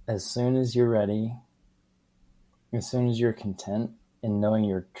 as soon as you're ready, as soon as you're content in knowing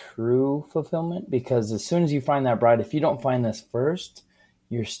your true fulfillment, because as soon as you find that bride, if you don't find this first,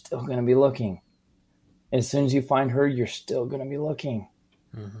 you're still going to be looking. As soon as you find her, you're still going to be looking.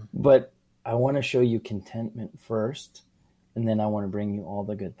 Mm-hmm. But I want to show you contentment first, and then I want to bring you all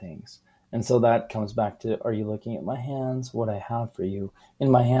the good things. And so that comes back to, are you looking at my hands, what I have for you?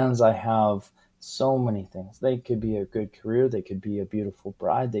 In my hands, I have so many things. They could be a good career. They could be a beautiful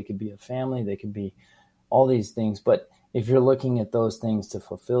bride. They could be a family. They could be all these things. But If you're looking at those things to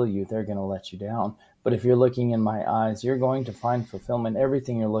fulfill you, they're going to let you down. But if you're looking in my eyes, you're going to find fulfillment.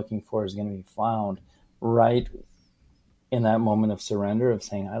 Everything you're looking for is going to be found right in that moment of surrender, of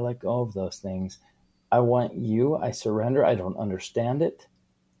saying, I let go of those things. I want you. I surrender. I don't understand it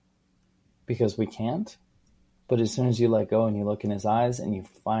because we can't. But as soon as you let go and you look in his eyes and you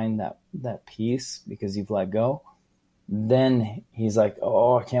find that peace because you've let go, then he's like,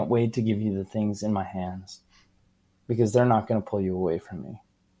 oh, I can't wait to give you the things in my hands because they're not going to pull you away from me.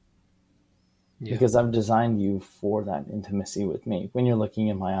 Yeah. Because I've designed you for that intimacy with me. When you're looking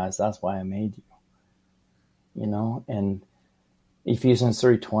in my eyes, that's why I made you. You know, and Ephesians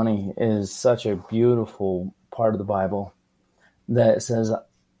 3:20 is such a beautiful part of the Bible that says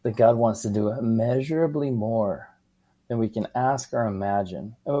that God wants to do immeasurably more than we can ask or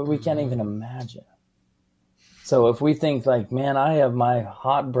imagine. We can't even imagine. So if we think like, man, I have my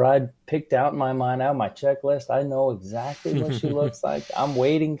hot bride picked out in my mind, I have my checklist. I know exactly what she looks like. I'm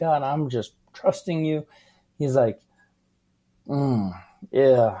waiting, God. I'm just trusting you. He's like,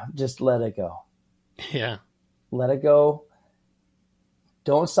 yeah, just let it go. Yeah. Let it go.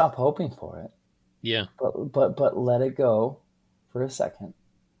 Don't stop hoping for it. Yeah. But let it go for a second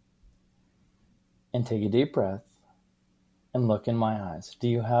and take a deep breath and look in my eyes. Do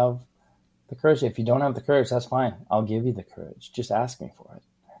you have the courage? If you don't have the courage, that's fine. I'll give you the courage. Just ask me for it.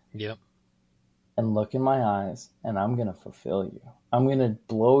 Yep. And look in my eyes, and I'm going to fulfill you. I'm going to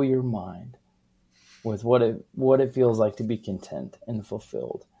blow your mind with what it feels like to be content and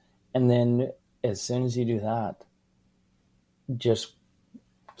fulfilled. And then as soon as you do that, just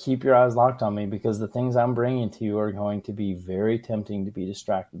keep your eyes locked on me, because the things I'm bringing to you are going to be very tempting to be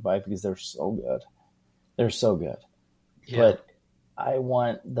distracted by, because they're so good. They're so good. Yeah. But I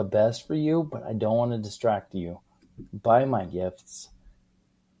want the best for you, but I don't want to distract you by my gifts,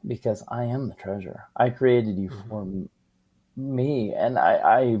 because I am the treasure. I created you for me, and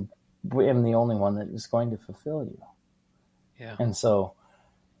I am the only one that is going to fulfill you. Yeah. And so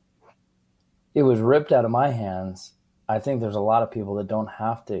it was ripped out of my hands. I think there's a lot of people that don't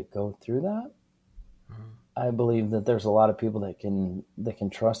have to go through that. I believe that there's a lot of people that can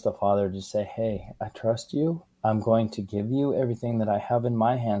trust the Father to say, hey, I trust you. I'm going to give you everything that I have in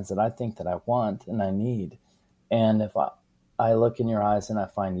my hands that I think that I want and I need. And if I look in your eyes and I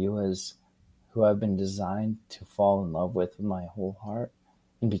find you as who I've been designed to fall in love with my whole heart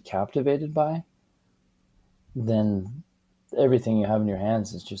and be captivated by, then everything you have in your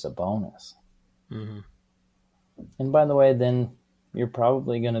hands is just a bonus. Mm-hmm. And by the way, then you're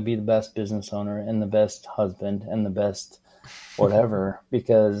probably going to be the best business owner and the best husband and the best whatever,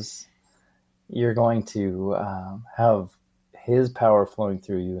 because you're going to have his power flowing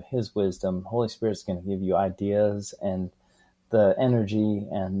through you, his wisdom. Holy Spirit's going to give you ideas and the energy,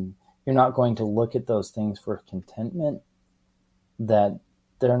 and you're not going to look at those things for contentment that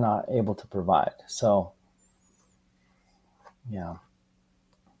they're not able to provide. So, yeah.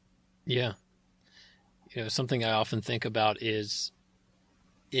 Yeah. Something I often think about is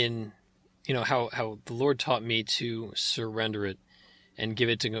how the Lord taught me to surrender it and give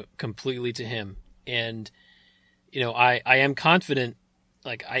it completely to him. And, I am confident,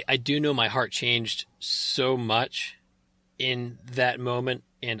 like I do know my heart changed so much in that moment,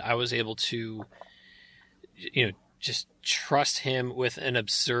 and I was able to, just trust him with an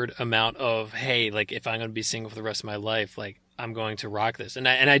absurd amount of, hey, like if I'm going to be single for the rest of my life, like I'm going to rock this. And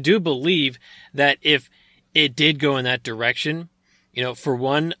I do believe that if it did go in that direction, for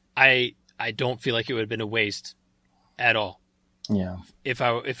one, I don't feel like it would have been a waste at all. Yeah. If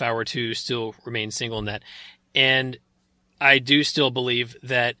I were to still remain single in that. And I do still believe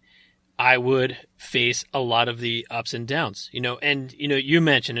that I would face a lot of the ups and downs, and, you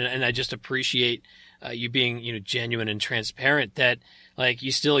mentioned, and I just appreciate you being, genuine and transparent, that like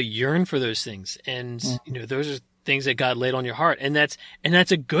you still yearn for those things. And, those are things that God laid on your heart. And that's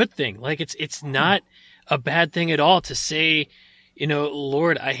a good thing. Like it's not a bad thing at all to say,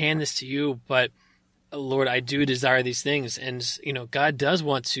 Lord, I hand this to you, but Lord, I do desire these things. And, God does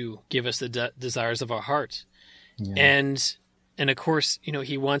want to give us the desires of our hearts. Yeah. And of course,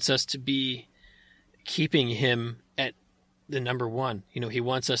 he wants us to be keeping him at the number one. He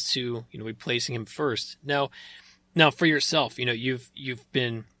wants us to, be placing him first. Now for yourself, you've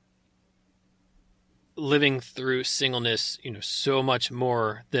been living through singleness, so much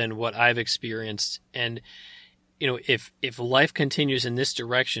more than what I've experienced. And, if life continues in this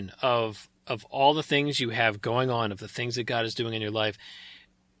direction of all the things you have going on, of the things that God is doing in your life,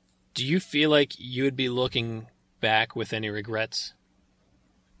 do you feel like you would be looking back with any regrets?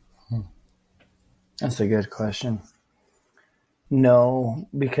 That's a good question. No,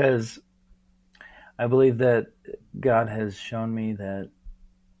 because I believe that God has shown me that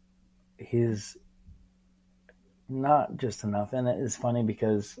He's not just enough. And it is funny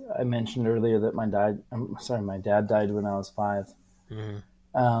because I mentioned earlier that my dad died when I was 5.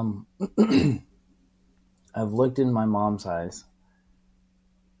 Mm-hmm. I've looked in my mom's eyes,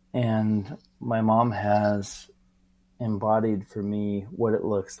 and my mom has embodied for me what it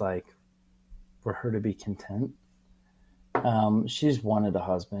looks like for her to be content. She's wanted a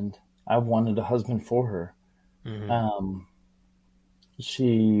husband. I've wanted a husband for her. Mm-hmm.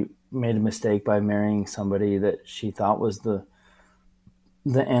 She made a mistake by marrying somebody that she thought was the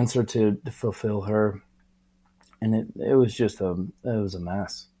answer to fulfill her, and it was just a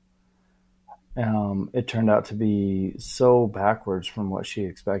mess. It turned out to be so backwards from what she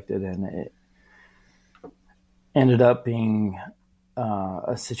expected, and it ended up being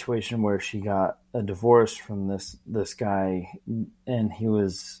a situation where she got a divorce from this guy, and he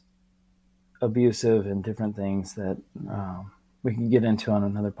was abusive and different things that we can get into on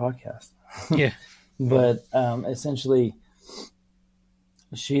another podcast. Yeah. But essentially,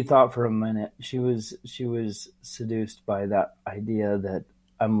 she thought for a minute, she was seduced by that idea that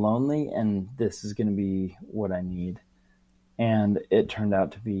I'm lonely and this is going to be what I need. And it turned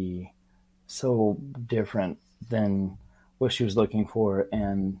out to be so different than what she was looking for.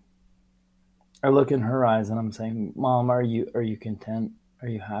 And I look in her eyes and I'm saying, Mom, are you content? Are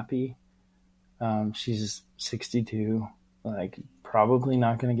you happy? She's 62, like probably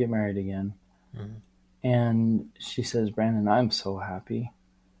not going to get married again. Mm-hmm. And she says, Brandon, I'm so happy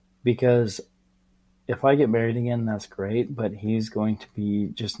because if I get married again, that's great, but he's going to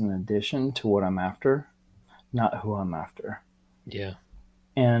be just an addition to what I'm after, not who I'm after. Yeah.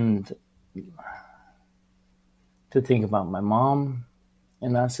 And to think about my mom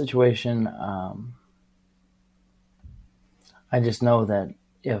in that situation, I just know that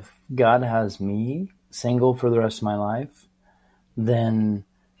if God has me single for the rest of my life, then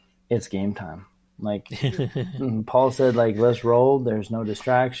it's game time. Like Paul said, like, let's roll. There's no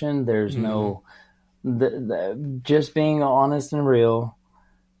distraction. There's no, just being honest and real.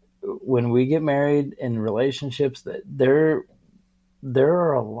 When we get married in relationships, that there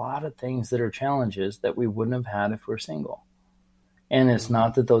are a lot of things that are challenges that we wouldn't have had if we're single. And it's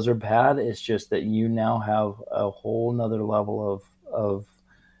not that those are bad. It's just that you now have a whole nother level of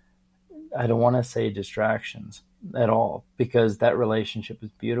I don't want to say distractions at all, because that relationship is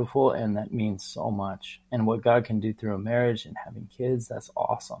beautiful and that means so much. And what God can do through a marriage and having kids, that's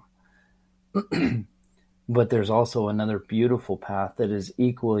awesome. But there's also another beautiful path that is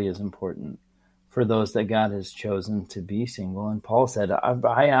equally as important for those that God has chosen to be single. And Paul said,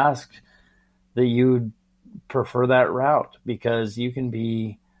 I asked that you prefer that route, because you can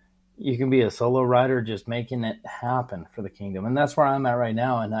be a solo rider just making it happen for the kingdom. And that's where I'm at right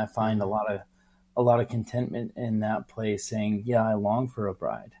now. And I find a lot of contentment in that place, saying, yeah, I long for a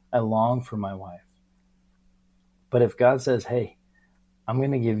bride. I long for my wife. But if God says, hey, I'm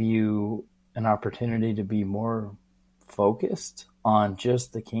going to give you an opportunity to be more focused on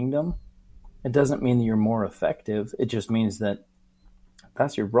just the kingdom, it doesn't mean that you're more effective. It just means that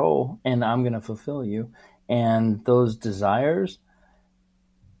that's your role and I'm going to fulfill you. And those desires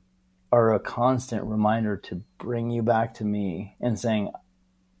are a constant reminder to bring you back to me and saying,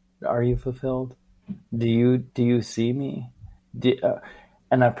 are you fulfilled? Do you see me?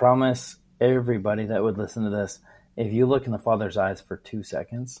 And I promise everybody that would listen to this, if you look in the Father's eyes for 2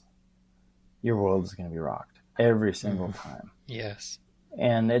 seconds, your world is going to be rocked every single time. Yes.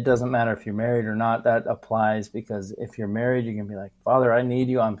 And it doesn't matter if you're married or not. That applies, because if you're married, you can be like, Father, I need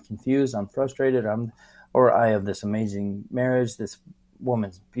you. I'm confused. I'm frustrated. Or I have this amazing marriage. This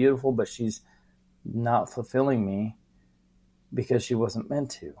woman's beautiful, but she's not fulfilling me because she wasn't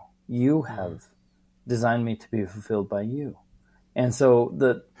meant to. You have designed me to be fulfilled by you. And so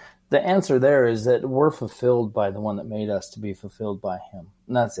the answer there is that we're fulfilled by the one that made us to be fulfilled by him.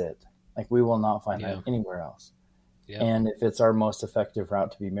 And that's it. Like, we will not find that anywhere else. Yeah. And if it's our most effective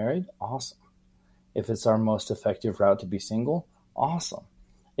route to be married, awesome. If it's our most effective route to be single, awesome.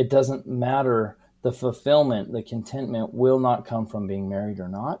 It doesn't matter. The fulfillment, the contentment will not come from being married or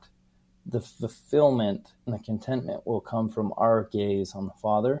not. The fulfillment and the contentment will come from our gaze on the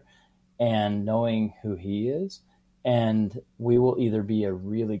Father and knowing who he is. And we will either be a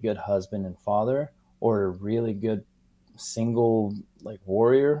really good husband and father or a really good single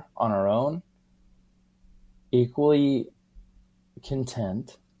warrior on our own, equally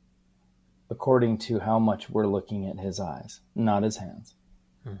content according to how much we're looking at his eyes, not his hands.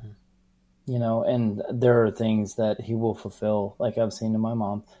 Mm-hmm. And there are things that he will fulfill, like I've seen in my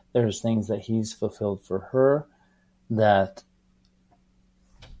mom. There's things that he's fulfilled for her that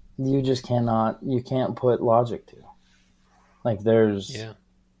you just you can't put logic to. Like there's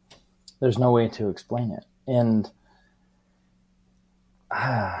no way to explain it. And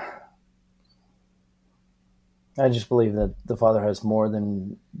I just believe that the Father has more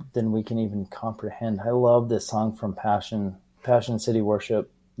than we can even comprehend. I love this song from Passion City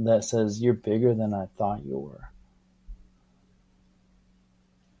Worship that says, "You're bigger than I thought you were."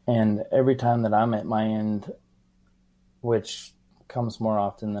 And every time that I'm at my end, which comes more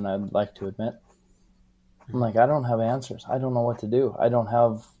often than I'd like to admit, I'm like, I don't have answers. I don't know what to do. I don't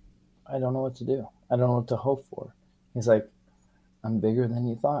know what to do. I don't know what to hope for. He's like, I'm bigger than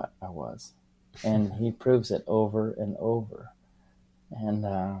you thought I was. And he proves it over and over. And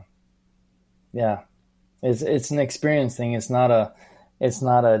it's an experience thing. It's not a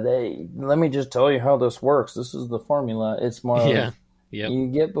hey, let me just tell you how this works. This is the formula. It's more of, you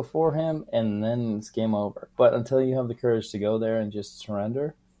get before him and then it's game over. But until you have the courage to go there and just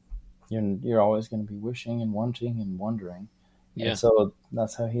surrender, you're always going to be wishing and wanting and wondering. Yeah. And so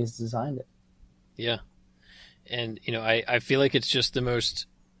that's how he's designed it. Yeah. And, I feel like it's just the most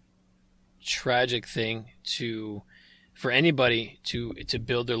tragic thing for anybody to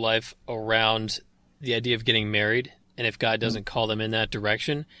build their life around the idea of getting married. And if God doesn't call them in that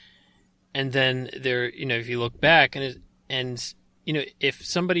direction, and then if you look back and if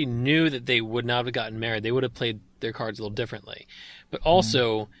somebody knew that they would not have gotten married, they would have played their cards a little differently. But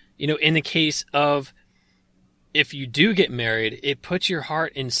also, in the case of if you do get married, it puts your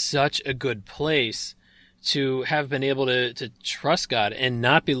heart in such a good place to have been able to trust God and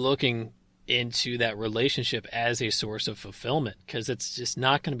not be looking into that relationship as a source of fulfillment, because it's just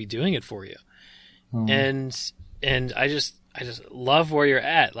not going to be doing it for you. And I just love where you're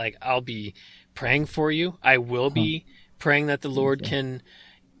at. Like, I'll be praying for you. I will be praying that the Lord can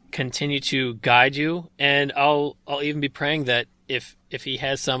continue to guide you, and I'll even be praying that if he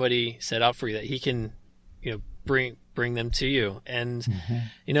has somebody set out for you, that he can bring them to you. And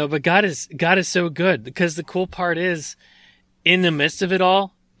but God is so good, because the cool part is, in the midst of it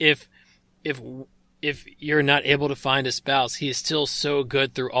all, if you're not able to find a spouse, he is still so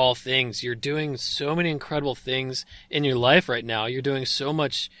good through all things. You're doing so many incredible things in your life right now. You're doing so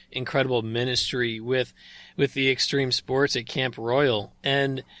much incredible ministry with the extreme sports at Camp Royal,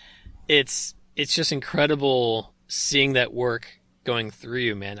 and it's just incredible seeing that work going through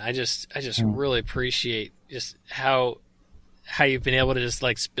you, man. I just really appreciate just how you've been able to just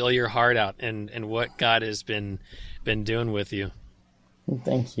like spill your heart out and what God has been doing with you.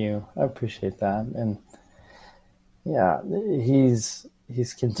 Thank you. I appreciate that. And yeah, he's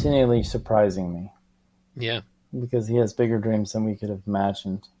continually surprising me. Yeah. Because he has bigger dreams than we could have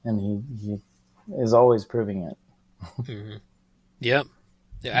imagined, and he is always proving it. Mm-hmm. Yep.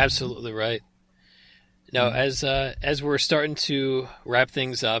 You're absolutely right. Now, as we're starting to wrap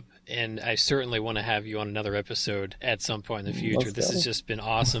things up, and I certainly want to have you on another episode at some point in the future. This has just been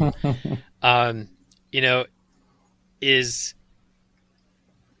awesome.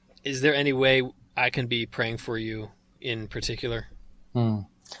 Is there any way I can be praying for you in particular? I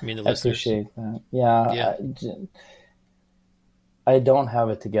appreciate that. Yeah. I don't have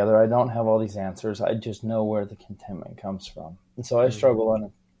it together. I don't have all these answers. I just know where the contentment comes from. And so I struggle on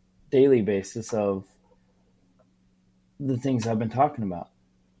a daily basis of the things I've been talking about.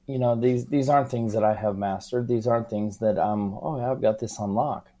 These aren't things that I have mastered. These aren't things that I've got this on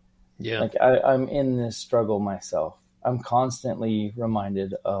lock. Yeah. Like I'm in this struggle myself. I'm constantly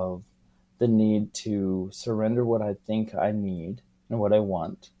reminded of the need to surrender what I think I need and what I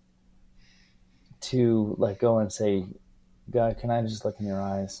want, to let go and say, God, can I just look in your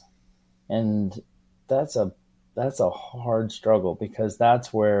eyes? And that's a hard struggle, because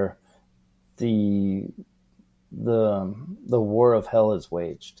that's where the war of hell is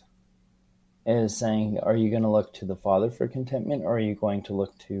waged. It is saying, are you going to look to the Father for contentment, or are you going to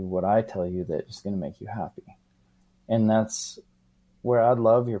look to what I tell you that is going to make you happy? And that's where I'd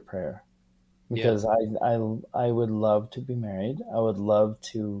love your prayer, because I would love to be married. I would love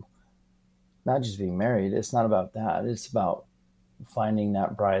to not just be married. It's not about that. It's about finding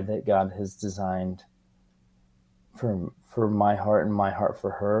that bride that God has designed for my heart and my heart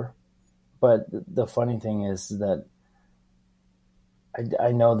for her. But the funny thing is that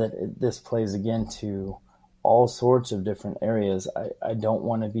I know that this plays again to all sorts of different areas. I don't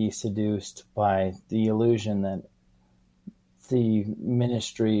want to be seduced by the illusion that the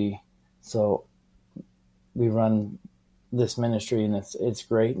ministry, so we run this ministry and it's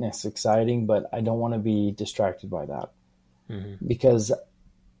great and it's exciting, but I don't want to be distracted by that, because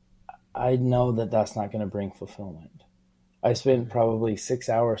I know that that's not going to bring fulfillment. I spent probably 6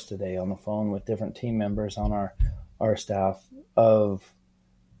 hours today on the phone with different team members on our staff of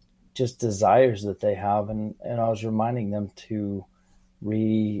just desires that they have. And I was reminding them to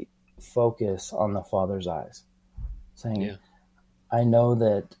refocus on the Father's eyes, saying, I know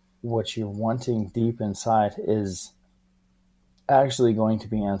that what you're wanting deep inside is actually going to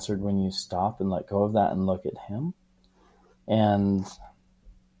be answered when you stop and let go of that and look at him. And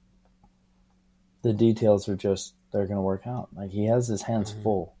the details are just, they're going to work out. Like, he has his hands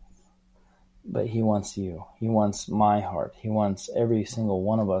full, but he wants you. He wants my heart. He wants every single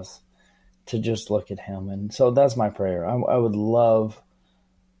one of us to just look at him. And so that's my prayer. I would love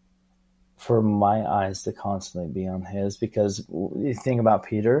for my eyes to constantly be on his, because you think about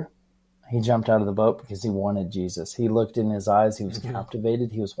Peter, he jumped out of the boat because he wanted Jesus. He looked in his eyes. He was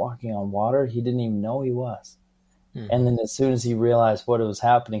captivated. He was walking on water. He didn't even know he was. And then as soon as he realized what was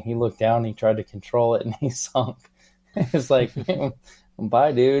happening, he looked down, he tried to control it, and he sunk. It's like,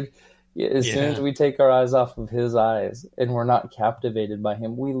 bye, dude. As soon as we take our eyes off of his eyes and we're not captivated by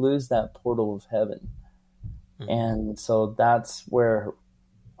him, we lose that portal of heaven. And so that's where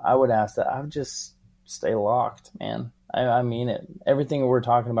I would ask that I would just stay locked, man. I mean it. Everything we're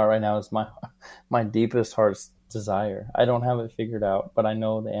talking about right now is my deepest heart's desire. I don't have it figured out, but I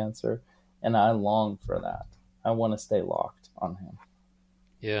know the answer, and I long for that. I want to stay locked on him.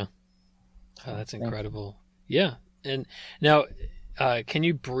 Yeah. Oh, that's incredible. Yeah. And now, can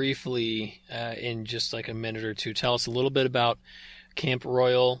you briefly, in just like a minute or two, tell us a little bit about Camp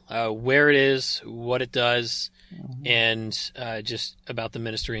Royal, where it is, what it does, and just about the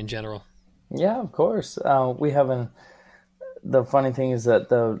ministry in general? Yeah, of course. We have the funny thing is that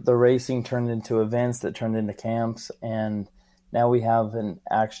the racing turned into events that turned into camps, and now we have an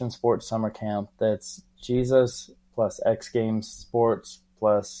action sports summer camp that's Jesus plus X Games sports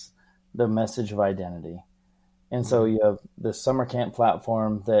plus the message of identity. And so you have the summer camp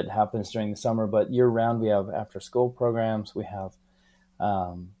platform that happens during the summer, but year round we have after school programs, we have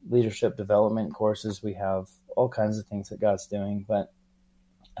leadership development courses, we have all kinds of things that God's doing. But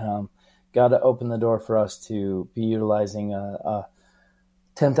God opened the door for us to be utilizing a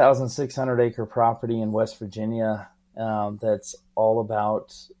 10,600 acre property in West Virginia that's all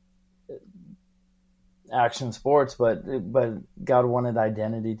about action sports, but God wanted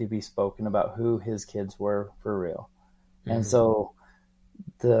identity to be spoken about who his kids were for real. And so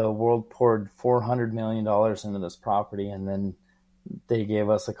the world poured $400 million into this property, and then they gave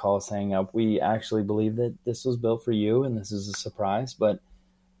us a call saying, we actually believe that this was built for you, and this is a surprise, but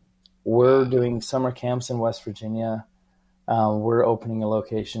we're doing summer camps in West Virginia. We're opening a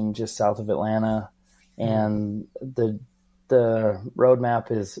location just south of Atlanta, and the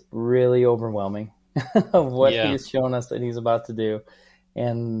roadmap is really overwhelming of what he's shown us that he's about to do.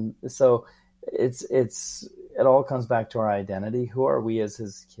 And so it all comes back to our identity. Who are we as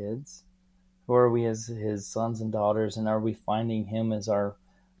his kids? Who are we as his sons and daughters? And are we finding him as our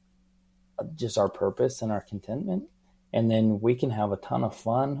purpose and our contentment? And then we can have a ton of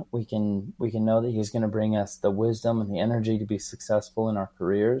fun. We can know that he's going to bring us the wisdom and the energy to be successful in our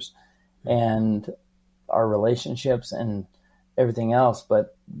careers and our relationships and everything else.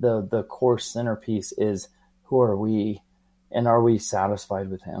 But the core centerpiece is, who are we, and are we satisfied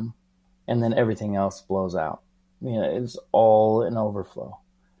with him? And then everything else blows out. It's all an overflow.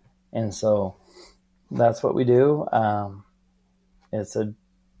 And so that's what we do. It's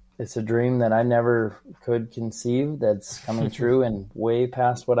a dream that I never could conceive that's coming true and way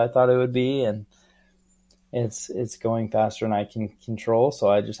past what I thought it would be. And it's going faster than I can control. So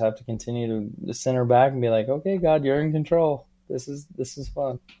I just have to continue to center back and be like, okay, God, you're in control. This is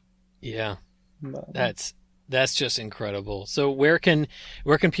fun. Yeah. That's just incredible. So where can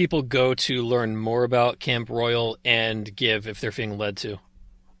people go to learn more about Camp Royal and give if they're feeling led to?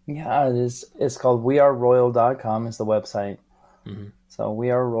 Yeah, it's called weareroyal.com is the website. So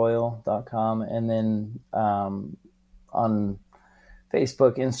weareroyal.com. And then on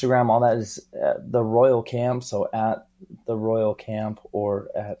Facebook, Instagram, all that is the Royal Camp. So at the Royal Camp or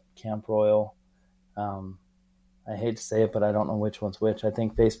at Camp Royal. I hate to say it, but I don't know which one's which. I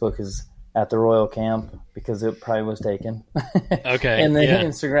think Facebook is at the Royal Camp because it probably was taken. Okay. And then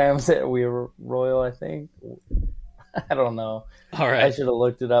Instagram's at We Are Royal, I think. I don't know. All right. I should have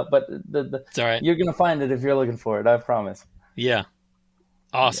looked it up, but it's all right. You're going to find it if you're looking for it. I promise. Yeah.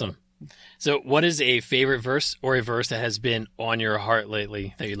 Awesome. Yeah. So what is a favorite verse or a verse that has been on your heart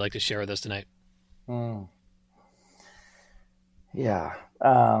lately that you'd like to share with us tonight? Yeah.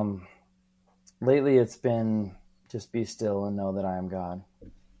 Lately it's been just be still and know that I am God.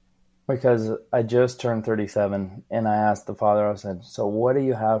 Because I just turned 37 and I asked the Father, I said, so what do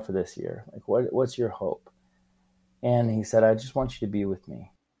you have for this year? Like, what's your hope? And he said, I just want you to be with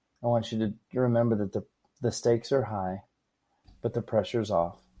me. I want you to remember that the stakes are high, but the pressure's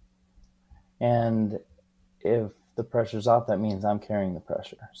off. And if the pressure's off, that means I'm carrying the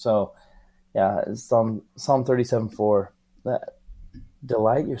pressure. So, yeah, it's Psalm 37:4. That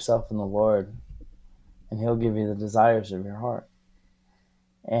delight yourself in the Lord, and He'll give you the desires of your heart.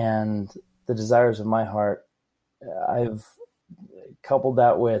 And the desires of my heart, I've coupled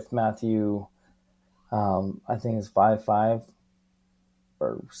that with Matthew, I think it's 5:5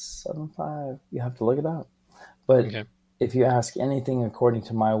 or 7:5. You have to look it up. But if you ask anything according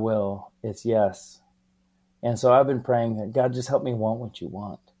to my will, it's yes. And so I've been praying that, God, just help me want what you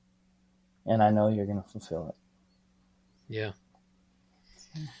want. And I know you're going to fulfill it. Yeah.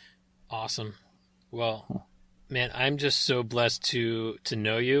 Awesome. Well, man, I'm just so blessed to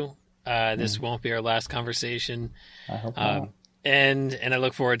know you. This won't be our last conversation. I hope not. And I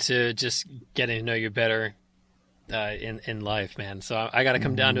look forward to just getting to know you better in life, man. So I got to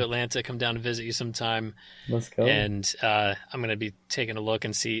come down to Atlanta, come down to visit you sometime. Let's go. And I'm going to be taking a look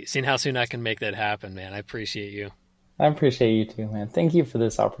and seeing how soon I can make that happen, man. I appreciate you. I appreciate you too, man. Thank you for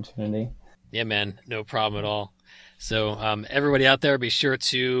this opportunity. Yeah, man. No problem at all. So everybody out there, be sure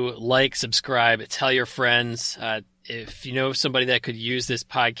to like, subscribe, tell your friends. If you know somebody that could use this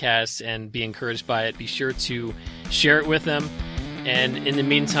podcast and be encouraged by it, be sure to share it with them. And in the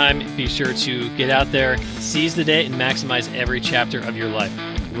meantime, be sure to get out there, seize the day, and maximize every chapter of your life.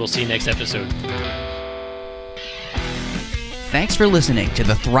 We'll see you next episode. Thanks for listening to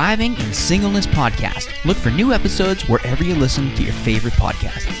the Thriving in Singleness podcast. Look for new episodes wherever you listen to your favorite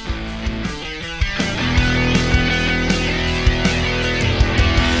podcasts.